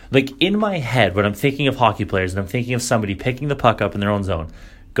think in my head when I'm thinking of hockey players and I'm thinking of somebody picking the puck up in their own zone,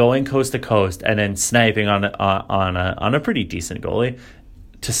 going coast to coast, and then sniping on a pretty decent goalie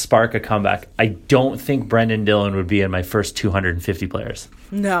to spark a comeback. I don't think Brendan Dillon would be in my first 250 players.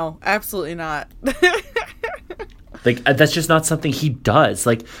 No, absolutely not. That's just not something he does.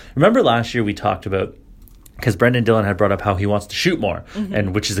 Remember last year we talked about, because Brendan Dillon had brought up how he wants to shoot more,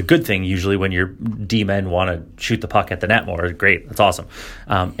 and which is a good thing usually when your D-men want to shoot the puck at the net more. Great, that's awesome.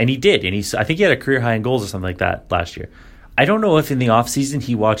 And he did, and I think he had a career high in goals or something like that last year. I don't know if in the offseason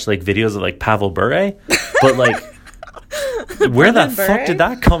he watched videos of Pavel Bure, but where the fuck did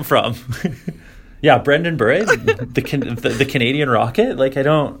that come from? Yeah, Brendan Burray, the Canadian Rocket. Like, I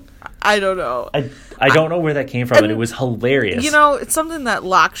don't know. I don't know where that came from, and it was hilarious. You know, it's something that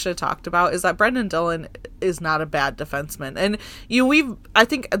Laksha talked about, is that Brendan Dillon is not a bad defenseman. And I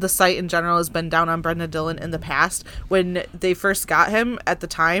think the site in general has been down on Brendan Dillon in the past. When they first got him, at the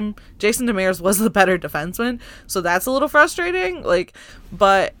time, Jason Demers was the better defenseman. So that's a little frustrating. Like,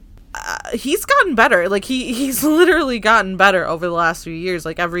 but he's gotten better. Like, he's literally gotten better over the last few years.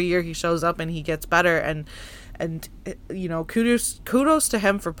 Like, every year he shows up and he gets better, and you know, kudos to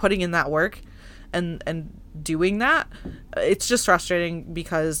him for putting in that work and doing that. It's just frustrating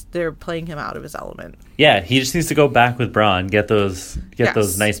because they're playing him out of his element. Yeah, he just needs to go back with Braun, get those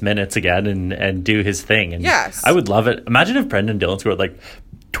nice minutes again, and do his thing. And yes, I would love it. Imagine if Brendan Dillon scored like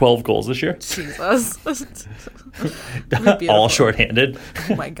 12 goals this year. Jesus. All shorthanded.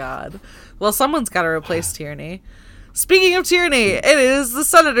 Oh my God. Well, someone's got to replace Tierney. Speaking of Tierney, it is the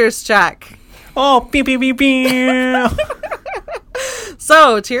Senators check. Oh, beep, beep, beep, beep.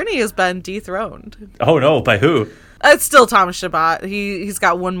 So, Tierney has been dethroned. Oh, no. By who? It's still Thomas Chabot. He's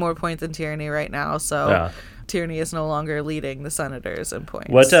got one more point than Tierney right now, so yeah. Tierney is no longer leading the Senators in points.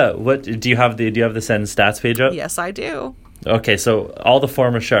 What do you have the Sens stats page up? Yes, I do. Okay, so all the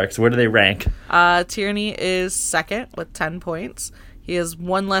former Sharks, where do they rank? Tierney is second with 10 points. He has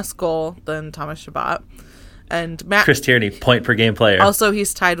one less goal than Thomas Chabot. And Chris Tierney, point per game player. Also,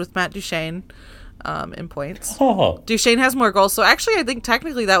 he's tied with Matt Duchene in points. Oh. Duchene has more goals, so actually I think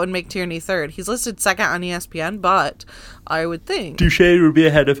technically that would make Tierney third. He's listed second on ESPN, but I would think Duchene would be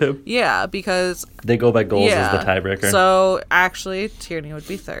ahead of him. Yeah, because they go by goals as the tiebreaker. So actually Tierney would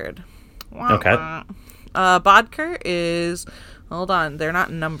be third. Okay. Bodker is... Hold on, they're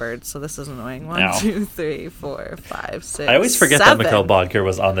not numbered, so this is annoying. 1, 2, 3, 4, 5, 6. I always forget 7. that Mikhail Bodker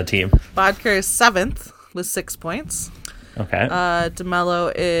was on the team. Bodker is 7th with 6 points. Okay.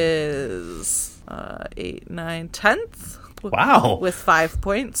 DeMello is 8, 9, 10th. Wow. With 5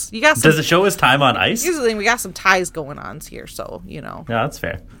 points. You got some, does it show his time on ice? Here's the thing, we got some ties going on here, so, you know. Yeah, that's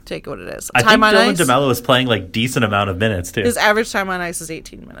fair. Take what it is. I think Dylan DeMello is playing like decent amount of minutes, too. His average time on ice is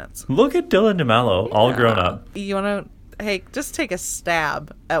 18 minutes. Look at Dylan DeMello, all grown up. You want to... Hey, just take a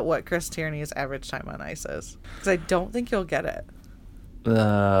stab at what Chris Tierney's average time on ice is. Because I don't think you'll get it.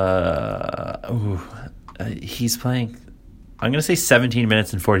 He's playing... I'm going to say 17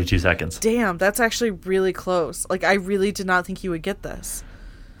 minutes and 42 seconds. Damn, that's actually really close. Like, I really did not think you would get this.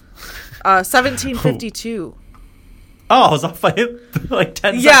 17:52. Oh, I was off by like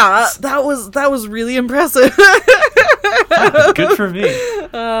 10 seconds. Yeah, that was really impressive. Good for me.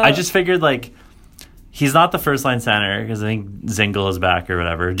 I just figured, like... He's not the first line center because I think Zingle is back or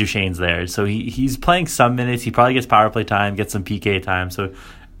whatever. Duchene's there. So he's playing some minutes. He probably gets power play time, gets some PK time. So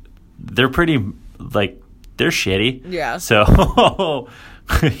they're pretty, like, they're shitty. Yeah. So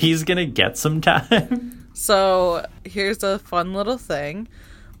he's going to get some time. So here's a fun little thing.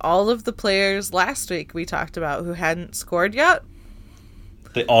 All of the players last week we talked about who hadn't scored yet.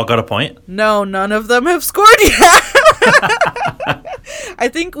 They all got a point? No, none of them have scored yet. I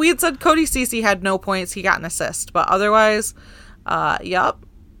think we had said Cody Ceci had no points. He got an assist. But otherwise, yep.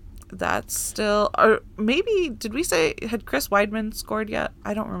 That's still... Or maybe, did we say, had Chris Weidman scored yet?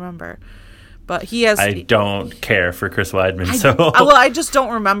 I don't remember. But he has... I don't care for Chris Weidman, so... Well, I just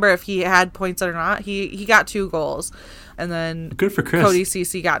don't remember if he had points or not. He got 2 goals. And then... Good for Chris. Cody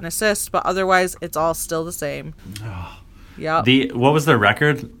Ceci got an assist. But otherwise, it's all still the same. Yep. What was their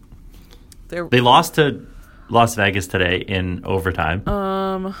record? They lost to Las Vegas today in overtime.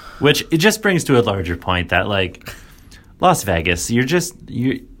 Which it just brings to a larger point that, like, Las Vegas,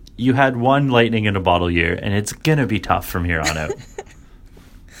 you had one lightning in a bottle year, and it's gonna be tough from here on out.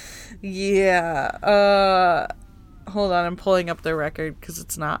 Yeah. Hold on, I'm pulling up their record because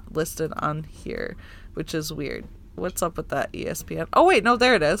it's not listed on here, which is weird. What's up with that, ESPN? Oh, wait, no,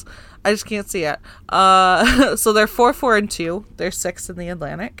 there it is. I just can't see it. So they're 4-4-2. They're 6th in the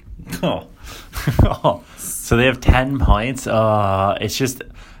Atlantic. Oh. So they have 10 points. It's just...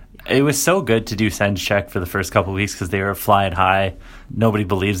 It was so good to do Sens check for the first couple of weeks because they were flying high. Nobody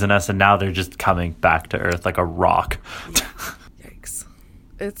believes in us, and now they're just coming back to earth like a rock. Yikes.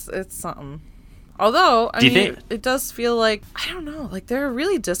 It's something. Although, I mean, it does feel like, I don't know, like they're a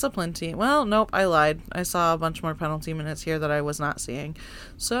really disciplined team. Well, nope, I lied. I saw a bunch more penalty minutes here that I was not seeing.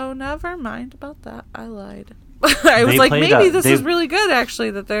 So never mind about that. I lied. I was like, maybe this is really good, actually,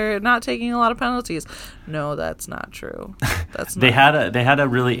 that they're not taking a lot of penalties. No, that's not true. That's not. They had a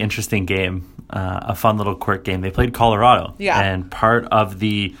really interesting game, a fun little quirk game. They played Colorado. Yeah. And part of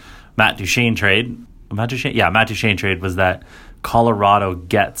the Matt Duchene trade was that Colorado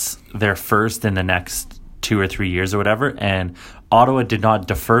gets their first in the next 2 or 3 years or whatever, and Ottawa did not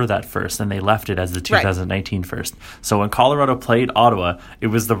defer that first, and they left it as the 2019 first. So when Colorado played Ottawa, it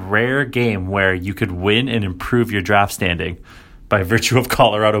was the rare game where you could win and improve your draft standing by virtue of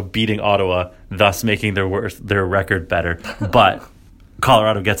Colorado beating Ottawa, thus making their record better. But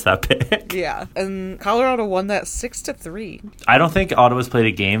Colorado gets that pick. Yeah, and Colorado won that 6-3. I don't think Ottawa's played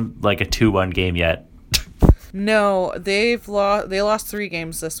a game like a 2-1 game yet. No, they lost 3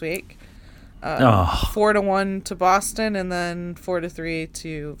 games this week. 4-1 to Boston, and then 4-3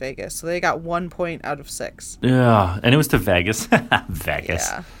 to Vegas. So they got 1 point out of 6. Yeah, and it was to Vegas. Vegas.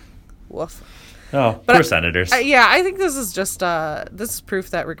 Yeah. Woof. Oh, But poor Senators. I think this is just this is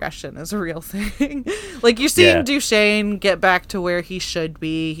proof that regression is a real thing. Like, you're seeing Duchesne get back to where he should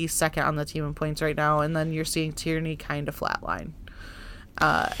be. He's second on the team in points right now, and then you're seeing Tierney kind of flatline,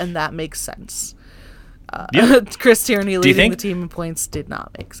 and that makes sense. Chris Tierney leading the team in points did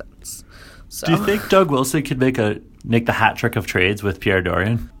not make sense. So. Do you think Doug Wilson could make the hat trick of trades with Pierre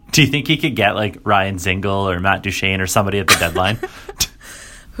Dorian? Do you think he could get like Ryan Zingle or Matt Duchesne or somebody at the deadline?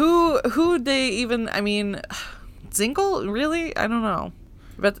 Who they even? I mean, Zingle, really? I don't know.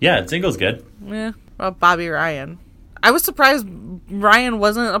 But yeah, Zingle's good. Yeah, well, Bobby Ryan. I was surprised Ryan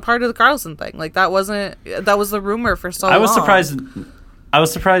wasn't a part of the Carlson thing. Like, that was the rumor for so long. I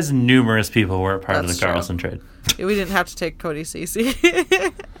was surprised numerous people weren't part of the That's Carlson trade. We didn't have to take Cody Ceci.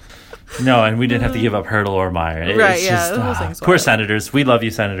 No, and we didn't have to give up Hurdle or Meyer. It's just, poor Senators. We love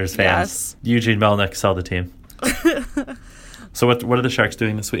you, Senators fans. Yes. Eugene Melnyk, sell the team. So what are the Sharks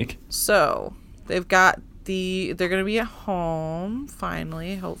doing this week? So they've got they're going to be at home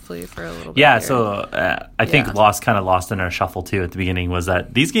finally, hopefully for a little bit. Yeah, so I think kind of lost in our shuffle too at the beginning was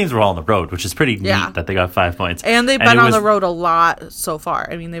that these games were all on the road, which is pretty neat that they got 5 points. And they've been on the road a lot so far.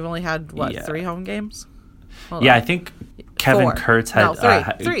 I mean, they've only had 3 home games. I think Kevin Kurtz had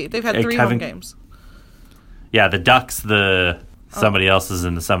 3. They've had 3 home games. Yeah, the Ducks, somebody else's,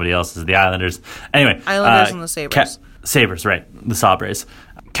 and somebody else's, the Islanders. Anyway, Islanders and the Sabres. Sabres, right? The Sabres.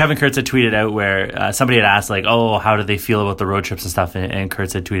 Kevin Kurtz had tweeted out where somebody had asked, like, oh, how do they feel about the road trips and stuff? And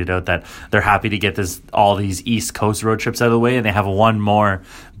Kurtz had tweeted out that they're happy to get all these East Coast road trips out of the way, and they have one more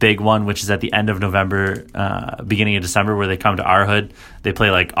big one, which is at the end of November, beginning of December, where they come to our hood. They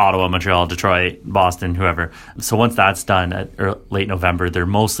play like Ottawa, Montreal, Detroit, Boston, whoever. So once that's done at late November, they're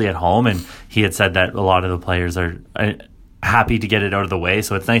mostly at home, and he had said that a lot of the players are happy to get it out of the way.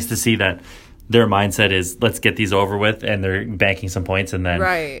 So it's nice to see that their mindset is let's get these over with, and they're banking some points and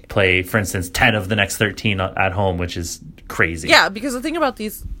then play, for instance, 10 of the next 13 at home, which is crazy. Yeah, because the thing about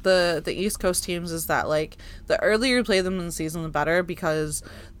the East Coast teams is that, like, the earlier you play them in the season, the better, because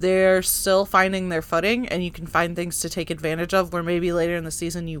they're still finding their footing, and you can find things to take advantage of where maybe later in the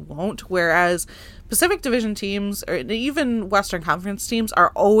season you won't. Whereas Pacific Division teams, or even Western Conference teams,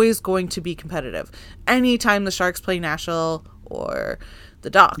 are always going to be competitive. Anytime the Sharks play Nashville or the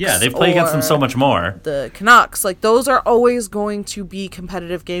Ducks. Yeah, they play against them so much more. The Canucks. Like, those are always going to be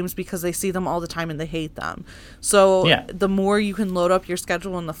competitive games because they see them all the time and they hate them. So the more you can load up your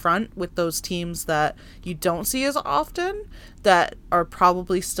schedule in the front with those teams that you don't see as often, that are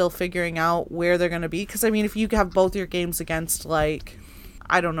probably still figuring out where they're going to be. Because, I mean, if you have both your games against, like,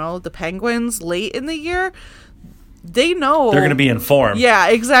 I don't know, the Penguins late in the year, they know they're going to be in form. Yeah,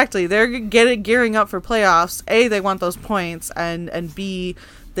 exactly. They're gearing up for playoffs. A, they want those points, and B,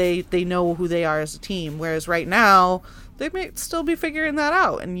 they know who they are as a team. Whereas right now, they may still be figuring that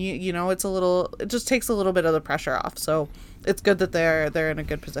out, and you know, it just takes a little bit of the pressure off. So it's good that they're in a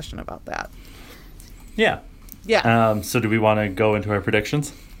good position about that. Yeah. So do we want to go into our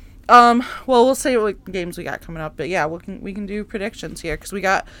predictions? Well, we'll say what games we got coming up, but yeah, we can do predictions here because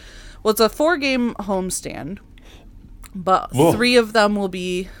it's a 4-game homestand. But 3 of them will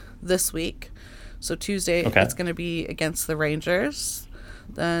be this week. So Tuesday, it's going to be against the Rangers.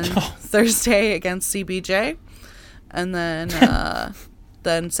 Then Thursday against CBJ. And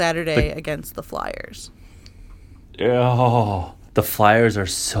then Saturday against the Flyers. Oh, the Flyers are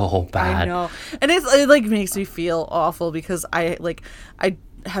so bad. I know. And it like makes me feel awful because I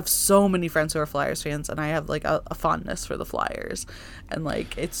have so many friends who are Flyers fans, and I have like a fondness for the Flyers, and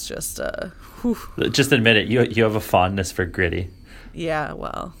like it's just just admit it, you have a fondness for Gritty. Yeah,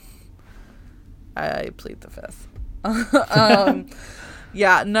 well, I plead the fifth.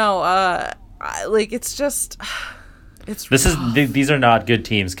 These are not good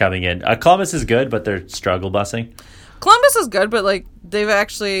teams coming in. Columbus is good, but they're struggle busing. Columbus is good, but like they've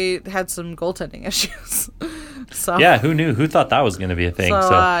actually had some goaltending issues. So yeah, who knew? Who thought that was going to be a thing?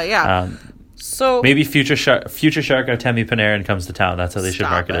 So maybe future shark Artemi Panarin comes to town. That's how they should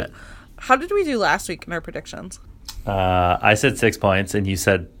market it. How did we do last week in our predictions? I said 6 points, and you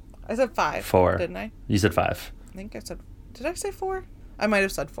said I said 5. 4, didn't I? You said 5. I think I said Did I say 4? I might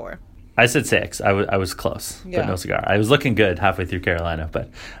have said 4. I said 6. I was close, Yeah. but no cigar. I was looking good halfway through Carolina. But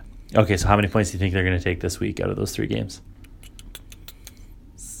okay, so how many points do you think they're going to take this week out of those 3 games?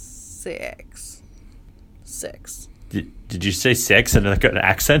 6. Did you say 6 and an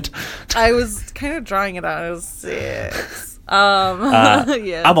accent? I was kind of drawing it out. It was 6.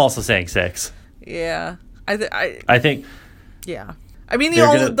 Yeah. I'm also saying 6. Yeah. I think Yeah. I mean,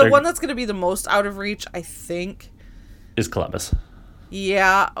 They're the one that's going to be the most out of reach, I think. is Columbus.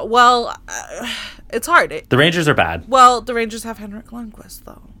 Yeah. Well, it's hard. The Rangers are bad. Well, the Rangers have Henrik Lundqvist,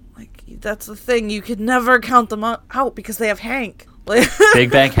 though. Like, that's the thing. You could never count them out because they have Hank. Like,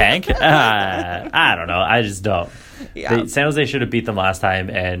 Big Bank Hank? I don't know. I just don't. Yeah. San Jose should have beat them last time,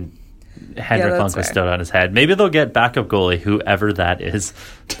 and Henrik that's Lundqvist fair. stood on his head. Maybe they'll get backup goalie, whoever that is.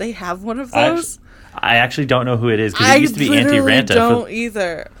 They have one of those? I actually don't know who it is because I it used to be Antti literally Ranta. don't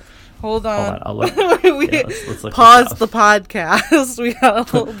either. Hold on. I'll look. We Yeah, let's look pause this the up. podcast. We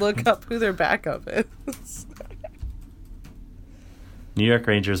gotta look up who their backup is. New York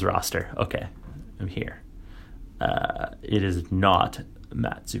Rangers roster. Okay, I'm here. It is not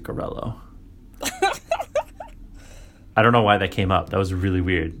Matt Zuccarello. I don't know why that came up. That was really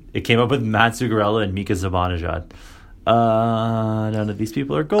weird. It came up with Matt Zuccarello and Mika Zibanejad. None of these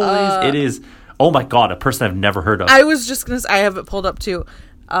people are goalies. It is, oh my God, a person I've never heard of. I was just gonna say, I have it pulled up too.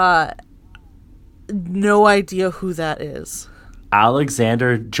 No idea who that is.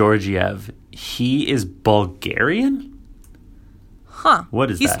 Alexander Georgiev. He is Bulgarian? Huh. What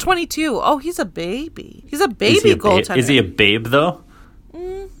is he's that? 22. Oh, he's a baby. He's a Is he baby a goaltender. Is he a babe, though?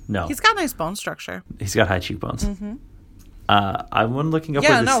 No. He's got nice bone structure. He's got high cheekbones. I'm looking up Yeah,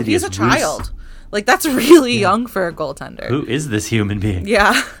 where the no, city he's is. a child. Like, that's really young for a goaltender. Who is this human being?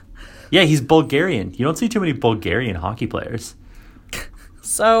 Yeah. Yeah, he's Bulgarian. You don't see too many Bulgarian hockey players.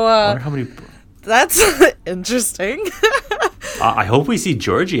 So, I wonder how many... that's interesting. I hope we see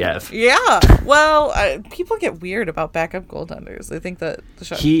Georgiev. Yeah. Well, people get weird about backup goaltenders. They think that the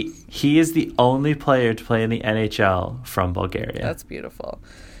show. He is the only player to play in the NHL from Bulgaria. That's beautiful.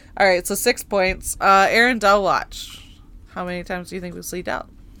 All right, so 6 points. Aaron Delwatch. How many times do you think we'll see Del?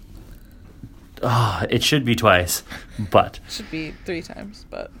 It should be twice, but Should be 3 times,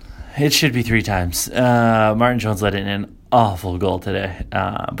 but it should be 3 times. Martin Jones let in an awful goal today,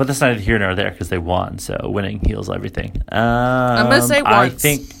 but that's neither here nor there because they won, so winning heals everything. I'm gonna say once I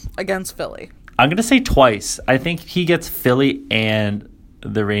think against Philly. I'm gonna say twice. I think he gets Philly and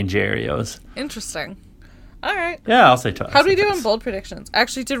the Rangerios. Interesting. All right. Yeah, I'll say twice. How do we do in bold predictions?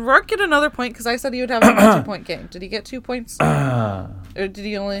 Actually, did Rourke get another point? Because I said he would have a multi-point game. Did he get 2 points? Or did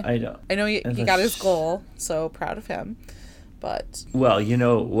he only? I don't. I know he got his goal, so proud of him. But Well, you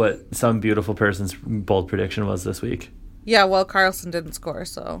know what some beautiful person's bold prediction was this week? yeah, well, Carlson didn't score,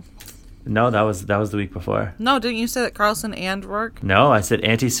 so No, that was the week before. no. Didn't you say that Carlson and Rourke? No, I said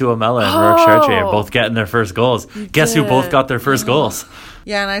Antti Suomela and Rourke Chartier are both getting their first goals. Guess who both did. got their first goals?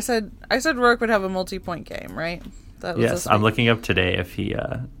 Yeah, and I said Rourke would have a multi-point game, right? That was Yes, this I'm week. looking up today if he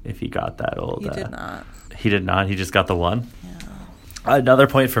got that old. He did not. He did not. He just got the one. Another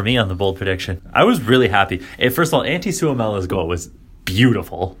point for me on the bold prediction. I was really happy. First of all, Antti Suomela's goal was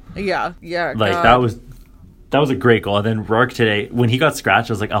beautiful. Yeah. Like God. that was a great goal. And then Rourke today, when he got scratched,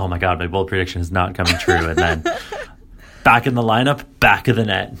 I was like, oh my God, my bold prediction is not coming true. And then back in the lineup, back of the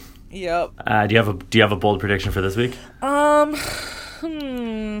net. Yep. Do you have a bold prediction for this week?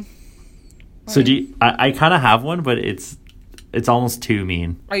 So I kind of have one, but it's almost too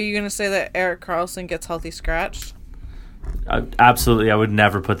mean. Are you gonna say that Eric Carlson gets healthy scratched? Absolutely, I would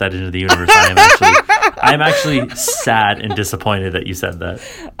never put that into the universe. I'm actually sad and disappointed that you said that.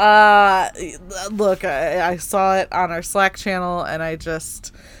 Look, I saw it on our Slack channel, and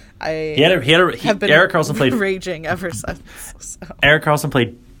Eric Carlson played raging ever since. So. Eric Carlson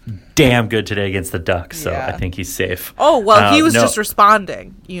played damn good today against the Ducks, so Yeah. I think he's safe. Oh well, he was no. just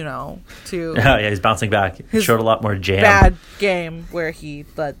responding, to Yeah, he's bouncing back. He his showed a lot more jam. bad game where he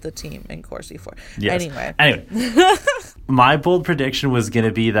led the team in Corsi 4. Yes. Anyway, My bold prediction was going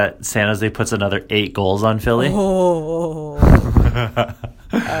to be that San Jose puts another 8 goals on Philly, oh,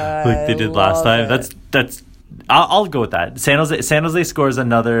 like they did last time. That's. I'll go with that. San Jose scores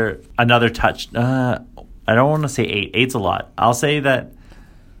another touch. I don't want to say 8. 8's a lot. I'll say that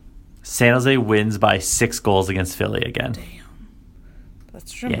San Jose wins by 6 goals against Philly again.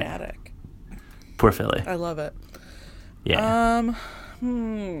 that's dramatic. Poor Philly. I love it. Yeah.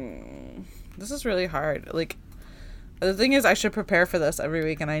 This is really hard. Like, the thing is, I should prepare for this every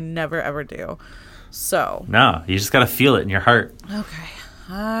week, and I never ever do. So, No, you just got to feel it in your heart. okay,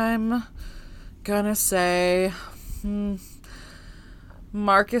 I'm gonna say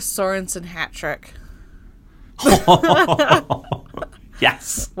Marcus Sorensen hat trick.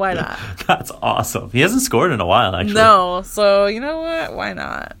 Yes. Why not? That's awesome. He hasn't scored in a while, actually. No, so you know what? Why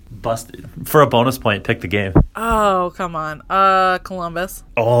not? Busted. For a bonus point, pick the game. Oh, come on. Columbus.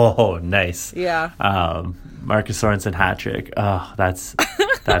 Oh, nice. Yeah. Marcus Sorensen hat trick. Oh, that's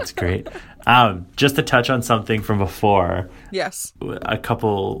great. Just to touch on something from before, Yes. a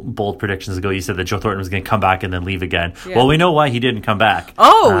couple bold predictions ago, you said that Joe Thornton was going to come back and then leave again. Yeah. Well, we know why he didn't come back.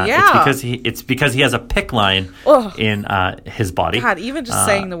 Oh, yeah. It's because he has a pick line in his body. God, even just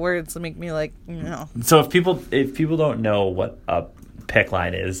saying the words make me like, you know. So if people don't know what a pick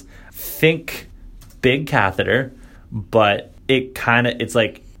line is, think big catheter, but it's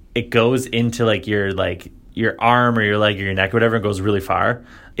like it goes into like your arm or your leg or your neck or whatever, and goes really far.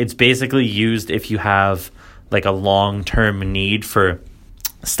 It's basically used if you have like a long-term need for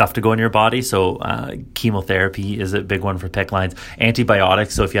stuff to go in your body. So chemotherapy is a big one for PICC lines.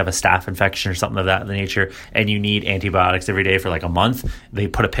 Antibiotics, so if you have a staph infection or something of that nature and you need antibiotics every day for like a month, they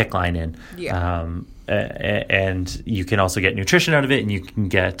put a PICC line in. Yeah. And you can also get nutrition out of it, and you can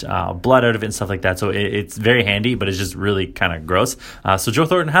get blood out of it and stuff like that. So it's very handy, but it's just really kind of gross. So Joe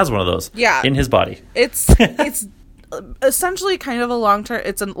Thornton has one of those in his body. It's essentially kind of a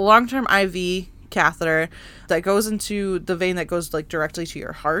long-term IV catheter that goes into the vein that goes like directly to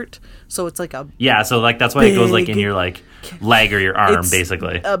your heart. So it's like so like that's why it goes like in your like leg or your arm,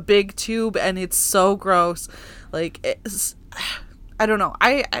 basically. A big tube, and it's so gross. Like I don't know.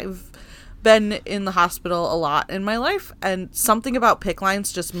 I've been in the hospital a lot in my life, and something about PICC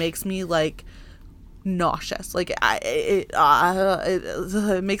lines just makes me like nauseous. Like it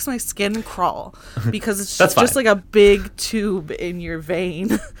makes my skin crawl because it's just like a big tube in your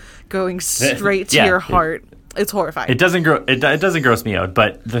vein going straight to your heart. It's horrifying. It doesn't gross me out,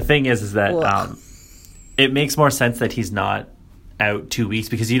 but the thing is that it makes more sense that he's not out 2 weeks,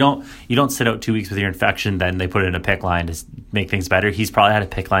 because you don't sit out 2 weeks with your infection, then they put in a PICC line to make things better. He's probably had a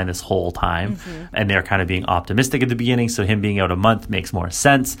PICC line this whole time, and they're kind of being optimistic at the beginning, so him being out a month makes more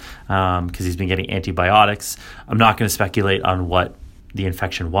sense because he's been getting antibiotics. I'm not going to speculate on what the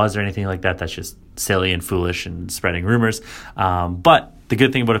infection was or anything like that. That's just silly and foolish and spreading rumors. But the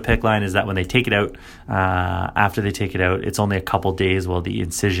good thing about a PICC line is that when they take it out, after they take it out, it's only a couple days while the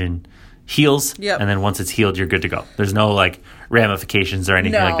incision heals, and then once it's healed, you're good to go. There's no like ramifications or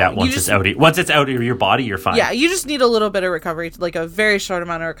anything like that. Once it's out of your body, you're fine. Yeah, you just need a little bit of recovery, like a very short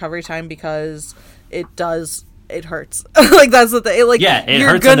amount of recovery time, because it hurts. Like that's the thing. It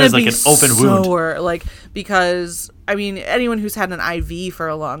hurts, and there's like an open wound. Like, because I mean, anyone who's had an IV for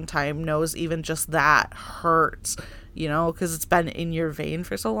a long time knows even just that hurts. You know, because it's been in your vein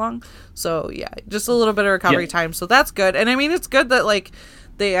for so long. So yeah, just a little bit of recovery time. So that's good. And I mean, it's good that like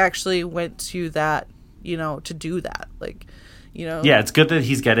they actually went to that, you know, to do that. Like, you know. Yeah, it's good that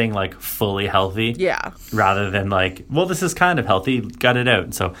he's getting like fully healthy. Yeah. Rather than like, well, this is kind of healthy, got it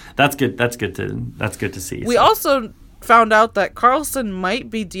out. So that's good. That's good to see. We also found out that Karlsson might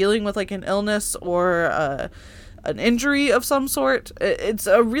be dealing with like an illness or an injury of some sort. It's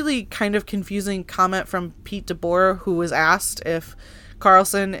a really kind of confusing comment from Pete DeBoer, who was asked if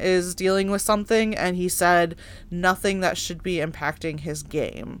Karlsson is dealing with something, and he said nothing that should be impacting his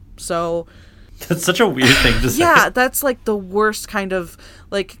game. So that's such a weird thing to say. Yeah, that's like the worst kind of,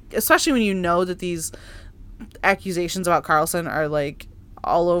 like, especially when you know that these accusations about Karlsson are like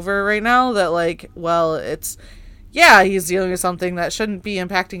all over right now, that like, well, it's, yeah, he's dealing with something that shouldn't be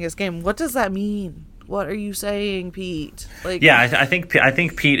impacting his game. What does that mean? What are you saying, Pete? Like, yeah, I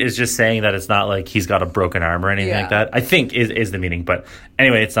think Pete is just saying that it's not like he's got a broken arm or anything like that. I think is the meaning, but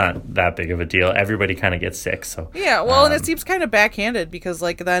anyway, it's not that big of a deal. Everybody kind of gets sick, so yeah. Well, and it seems kind of backhanded, because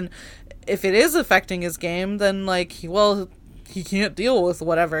like then if it is affecting his game, then like he can't deal with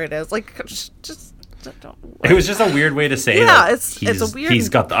whatever it is. Like just. It was just a weird way to say it. Yeah, it's a weird. He's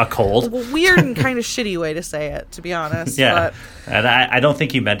got a cold. Weird and kind of shitty way to say it, to be honest. Yeah, but and I don't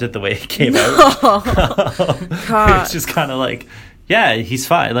think he meant it the way it came out. It's just kind of like, yeah, he's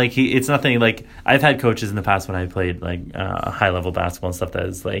fine. Like it's nothing. Like I've had coaches in the past when I played like high level basketball and stuff that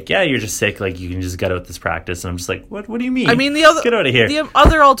is like, yeah, you're just sick. Like you can just get out this practice, and I'm just like, what do you mean? I mean, get out of here. The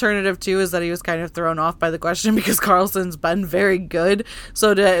other alternative too is that he was kind of thrown off by the question because Karlsson's been very good.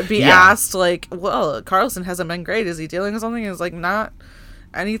 So to be asked like, well, Karlsson hasn't been great. Is he dealing with something? Is like not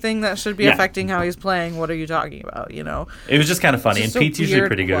anything that should be affecting how he's playing. What are you talking about? You know, it was just kind of funny, and Pete's usually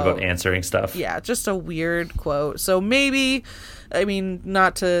pretty good about answering stuff. Yeah, just a weird quote. So maybe, I mean,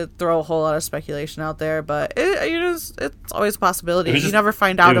 not to throw a whole lot of speculation out there, but it's always a possibility. You never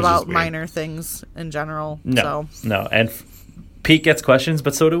find out about minor things in general. No, and Pete gets questions,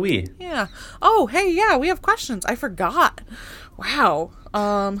 but so do we. Yeah. Oh, hey, yeah, we have questions. I forgot. Wow.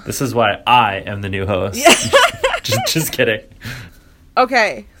 This is why I am the new host. just kidding.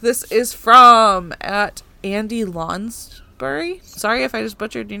 Okay, this is from at Andy Lonsbury. Sorry if I just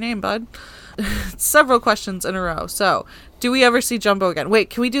butchered your name, bud. Several questions in a row. So, do we ever see Jumbo again? Wait,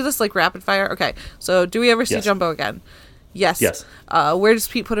 can we do this like rapid fire? Okay, so do we ever see Jumbo again? Yes. Yes. Where does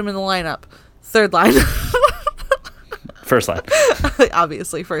Pete put him in the lineup? Third line. First line.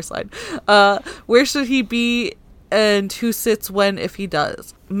 Obviously, first line. Where should he be and who sits when if he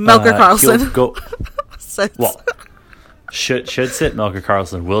does? Melker Karlsson. He'll go. Sits. Well, should sit Melker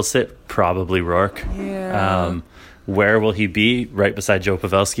Karlsson. Will sit probably Rourke. Yeah. Where will he be? Right beside Joe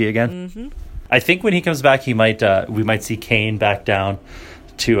Pavelski again. Mm-hmm. I think when he comes back, we might see Kane back down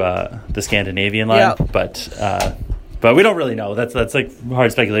to the Scandinavian line, but we don't really know. That's like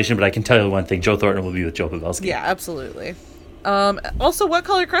hard speculation. But I can tell you one thing: Joe Thornton will be with Joe Pavelski. Yeah, absolutely. Also, what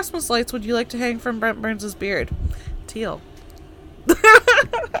color Christmas lights would you like to hang from Brent Burns' beard? Teal.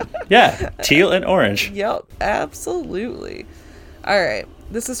 Yeah, teal and orange. Yep, absolutely. All right,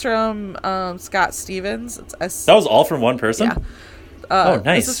 this is from Scott Stevens. That was all from one person. Yeah. Oh,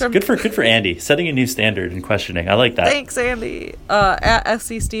 nice. Good for Andy, setting a new standard in questioning. I like that. Thanks, Andy. At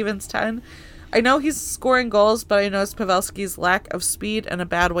SC Stevens 10. I know he's scoring goals, but I noticed Pavelski's lack of speed and a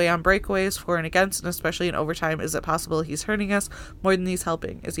bad way on breakaways for and against, and especially in overtime. Is it possible he's hurting us more than he's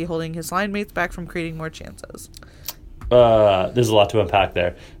helping? Is he holding his line mates back from creating more chances? There's a lot to unpack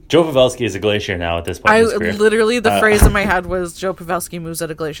there. Joe Pavelski is a glacier now at this point in his career. Literally, the phrase in my head was Joe Pavelski moves at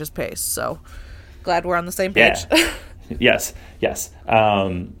a glacier's pace. So glad we're on the same page. Yeah. Yes.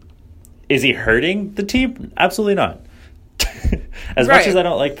 Is he hurting the team? Absolutely not. As much as I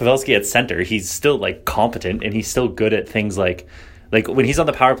don't like Pavelski at center, he's still like competent and he's still good at things like when he's on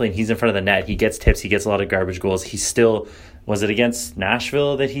the power play and he's in front of the net, he gets tips, he gets a lot of garbage goals. He's still, was it against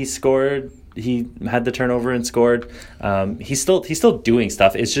Nashville that he scored? He had the turnover and scored. He's still doing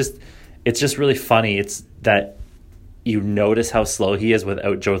stuff. It's just really funny. It's that you notice how slow he is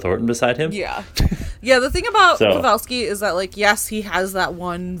without Joe Thornton beside him. Yeah. Yeah, the thing about Pavelski is that, like, yes, he has that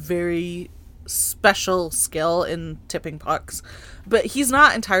one very special skill in tipping pucks, but he's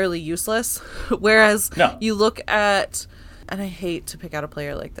not entirely useless. Whereas you look at, and I hate to pick out a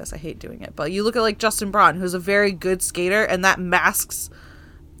player like this, I hate doing it, but you look at, like, Justin Braun, who's a very good skater, and that masks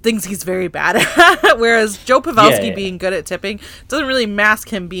things he's very bad at. Whereas Joe Pavelski being good at tipping doesn't really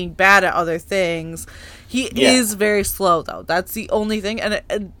mask him being bad at other things. He is very slow, though. That's the only thing.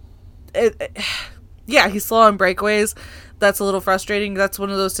 And he's slow on breakaways. That's a little frustrating. That's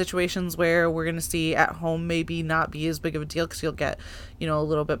one of those situations where we're going to see at home maybe not be as big of a deal because you'll get, a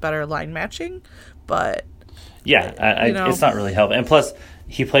little bit better line matching. But it's not really helping. And plus,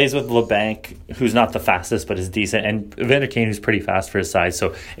 he plays with LeBanc, who's not the fastest, but is decent, and Evander Kane, who's pretty fast for his size.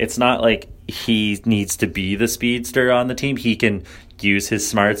 So it's not like he needs to be the speedster on the team. He can use his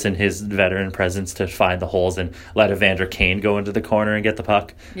smarts and his veteran presence to find the holes and let Evander Kane go into the corner and get the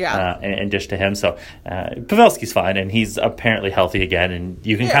puck and dish to him. So Pavelski's fine, and he's apparently healthy again, and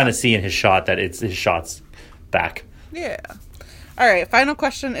you can kind of see in his shot that his shot's back. Yeah. All right, final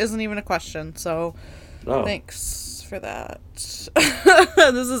question isn't even a question, so thanks for that.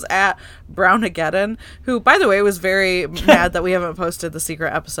 This is at Brownageddon, who, by the way, was very mad that we haven't posted the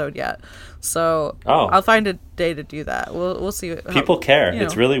secret episode yet. So I'll find a day to do that. We'll see. People care.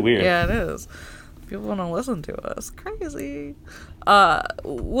 It's really weird. Yeah, it is. People want to listen to us. Crazy.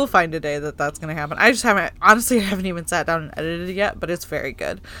 We'll find a day that's going to happen. I haven't even sat down and edited it yet, but it's very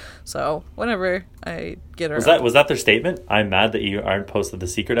good. So whenever I get around. Was that their statement? I'm mad that you aren't posted the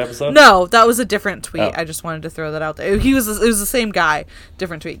secret episode? No, that was a different tweet. I just wanted to throw that out there. It was the same guy,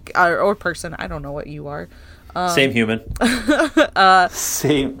 different tweet or person. I don't know what you are. Same human.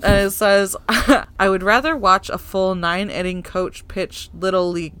 Same. And it says, I would rather watch a full 9-inning coach pitch Little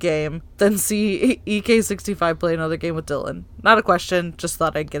League game than see EK65 play another game with Dylan. Not a question, just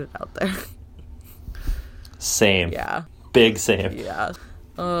thought I'd get it out there. Same. Yeah. Big same. Yeah.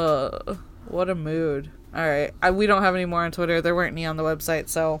 What a mood. All right. We don't have any more on Twitter. There weren't any on the website,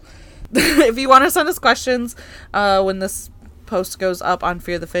 so if you want to send us questions when this post goes up on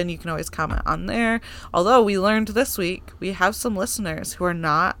Fear the Fin, you can always comment on there. Although we learned this week we have some listeners who are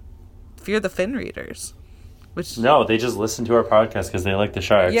not Fear the Fin readers. No, they just listen to our podcast because they like the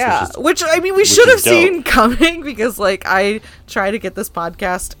Sharks. Yeah, which we should have seen coming because I try to get this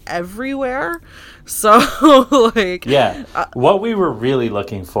podcast everywhere. So what we were really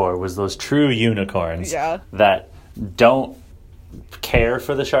looking for was those true unicorns that don't care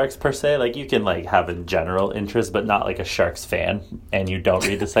for the Sharks per se. Like, you can have a general interest but not a Sharks fan, and you don't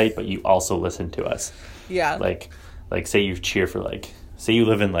read the site but you also listen to us. Say you cheer for say you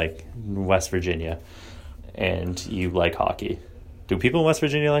live in West Virginia and you like hockey. Do people in West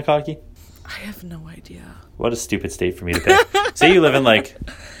Virginia like hockey? I have no idea. What a stupid state for me to pick. Say you live in like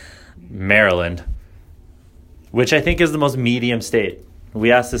Maryland, which I think is the most medium state.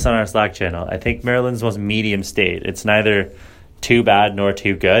 We asked this on our Slack channel. I think Maryland's the most medium state. It's neither too bad nor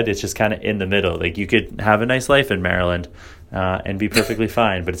too good. It's just kind of in the middle. Like you could have a nice life in Maryland and be perfectly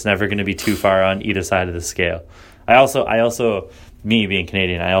fine, but it's never going to be too far on either side of the scale. I also, me being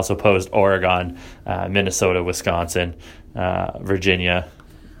Canadian, I also posed Oregon, Minnesota, Wisconsin, Virginia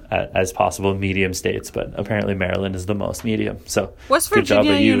as possible medium states, but apparently Maryland is the most medium. So West good job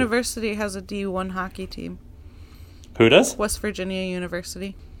Virginia of you. University has a D1 hockey team. Who does? West Virginia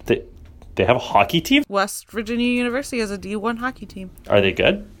University. They have a hockey team? West Virginia University has a D1 hockey team. Are they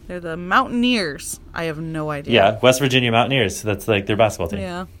good? They're the Mountaineers. I have no idea. Yeah, West Virginia Mountaineers. That's like their basketball team.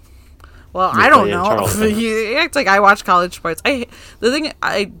 Yeah. Well, They I don't play in know. Charleston. You act like I watch college sports. The thing,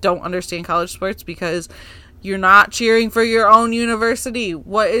 I don't understand college sports because you're not cheering for your own university.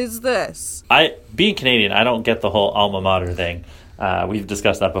 What is this? Being Canadian, I don't get the whole alma mater thing. We've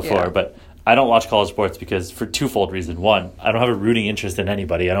discussed that before, Yeah. but I don't watch college sports because for twofold reason. One, I don't have a rooting interest in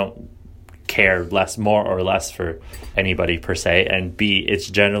anybody. I don't care more or less for anybody per se, and B, it's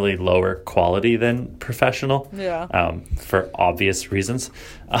generally lower quality than professional. Yeah. For obvious reasons.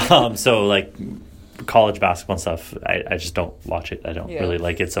 So like college basketball and stuff, I just don't watch it. I don't really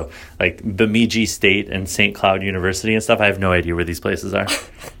like it. So like Bemidji State and St. Cloud University and stuff, I have no idea where these places are.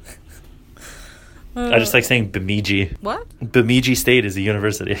 I just like saying Bemidji. What? Bemidji State is a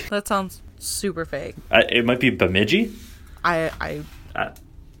university. That sounds super fake. It might be Bemidji. I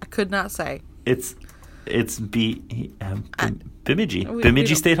could not say. It's B-E-M Bemidji. we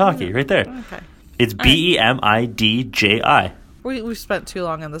Bemidji don't- State Hockey, right there. Okay. It's Bemidji. We spent too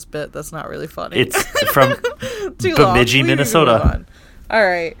long on this bit. That's not really funny. It's from too long. Bemidji, We need to Minnesota. move on. All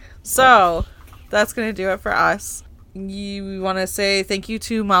right. So that's going to do it for us. We want to say thank you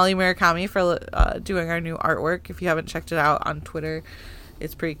to Molly Murakami for doing our new artwork. If you haven't checked it out on Twitter,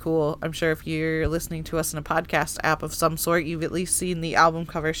 it's pretty cool. I'm sure if you're listening to us in a podcast app of some sort, you've at least seen the album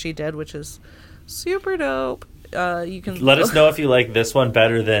cover she did, which is super dope. You can Let us know if you like this one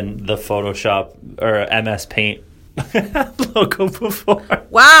better than the Photoshop or MS Paint logo before.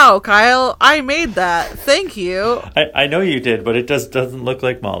 Wow, Kyle, I made that. Thank you. I know you did, but it doesn't look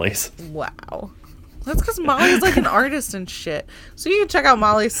like Molly's. Wow. That's because Molly's like an artist and shit. So you can check out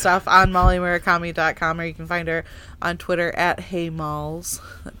Molly's stuff on mollymurakami.com, or you can find her on Twitter at HeyMolls.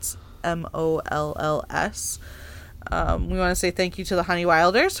 That's MOLLS. We want to say thank you to the Honey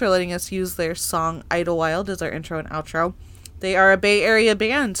Wilders for letting us use their song Idlewild as our intro and outro. They are a Bay Area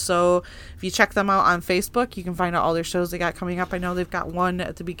band, so if you check them out on Facebook, you can find out all their shows they got coming up. I know they've got one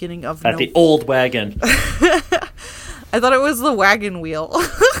at the beginning of At the Old Wagon. I thought it was the Wagon Wheel.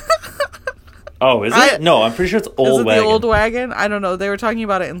 Oh, is it? No, I'm pretty sure it's Is Old it Wagon. the Old Wagon? I don't know. They were talking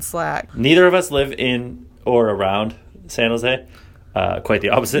about it in Slack. Neither of us live in or around San Jose. Quite the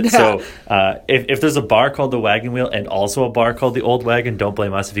opposite. Yeah. So if there's a bar called the Wagon Wheel and also a bar called the Old Wagon, don't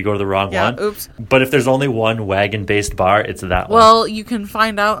blame us if you go to the wrong Yeah, one. oops. But if there's only one wagon-based bar, it's that one. Well, you can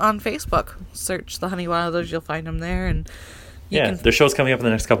find out on Facebook. Search the Honey Wilders. You'll find them there, and Yeah, their show's coming up in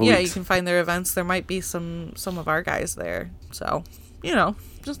the next couple you weeks. can find their events. There might be some of our guys there. So,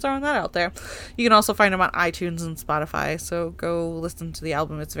 just throwing that out there. You can also find them on iTunes and Spotify. So go listen to the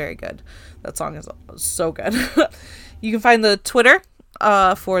album. It's very good. That song is so good. You can find the Twitter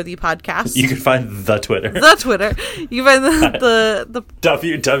for the podcast. You can find the Twitter. The Twitter. You can find the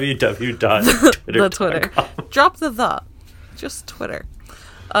www.twitter.com. the Twitter. Drop the. Just Twitter.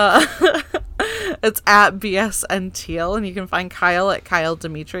 It's at BSNTL, and you can find Kyle at Kyle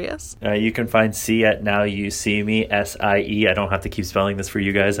Demetrius. You can find C at Now You See Me, SIE. I don't have to keep spelling this for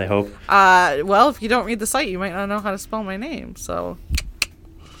you guys, I hope. Well, if you don't read the site, you might not know how to spell my name, so...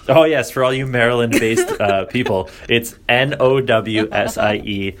 Oh, yes, for all you Maryland-based people, it's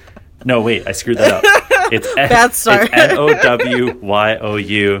NOWSIE. No, wait, I screwed that up. It's Bad start. It's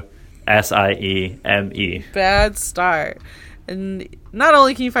NOWYOUSIEME. Bad start. And not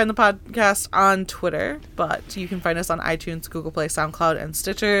only can you find the podcast on Twitter, but you can find us on iTunes, Google Play, SoundCloud, and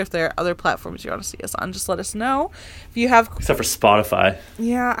Stitcher. If there are other platforms you want to see us on, just let us know. If you have... Except for Spotify.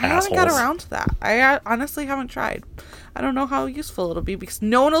 Yeah, I haven't got Assholes. around to that. I honestly haven't tried. I don't know how useful it'll be because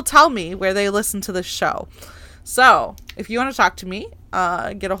no one will tell me where they listen to this show. So, if you want to talk to me,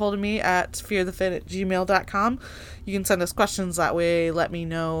 get a hold of me at fearthefin@gmail.com. You can send us questions that way. Let me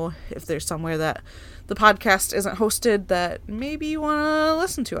know if there's somewhere that the podcast isn't hosted that maybe you want to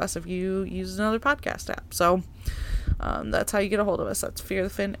listen to us if you use another podcast app. So, that's how you get a hold of us. That's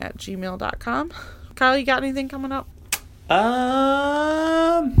fearthefin@gmail.com. Kyle, you got anything coming up?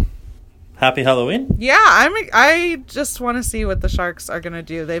 I Happy Halloween. Yeah, I just want to see what the Sharks are going to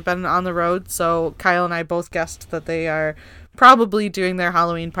do. They've been on the road, so Kyle and I both guessed that they are probably doing their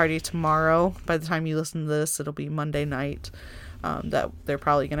Halloween party tomorrow. By the time you listen to this, it'll be Monday night. That they're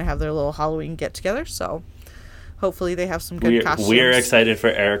probably going to have their little Halloween get-together, so hopefully they have some good costumes. We are excited for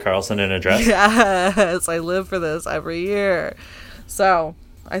Erik Karlsson in a dress. Yes, I live for this every year. So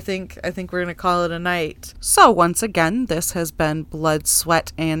I think we're going to call it a night. So once again, this has been Blood,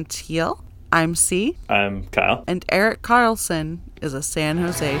 Sweat, and Teal. I'm C. I'm Kyle. And Erik Karlsson is a San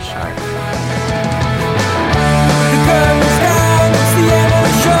Jose Shark.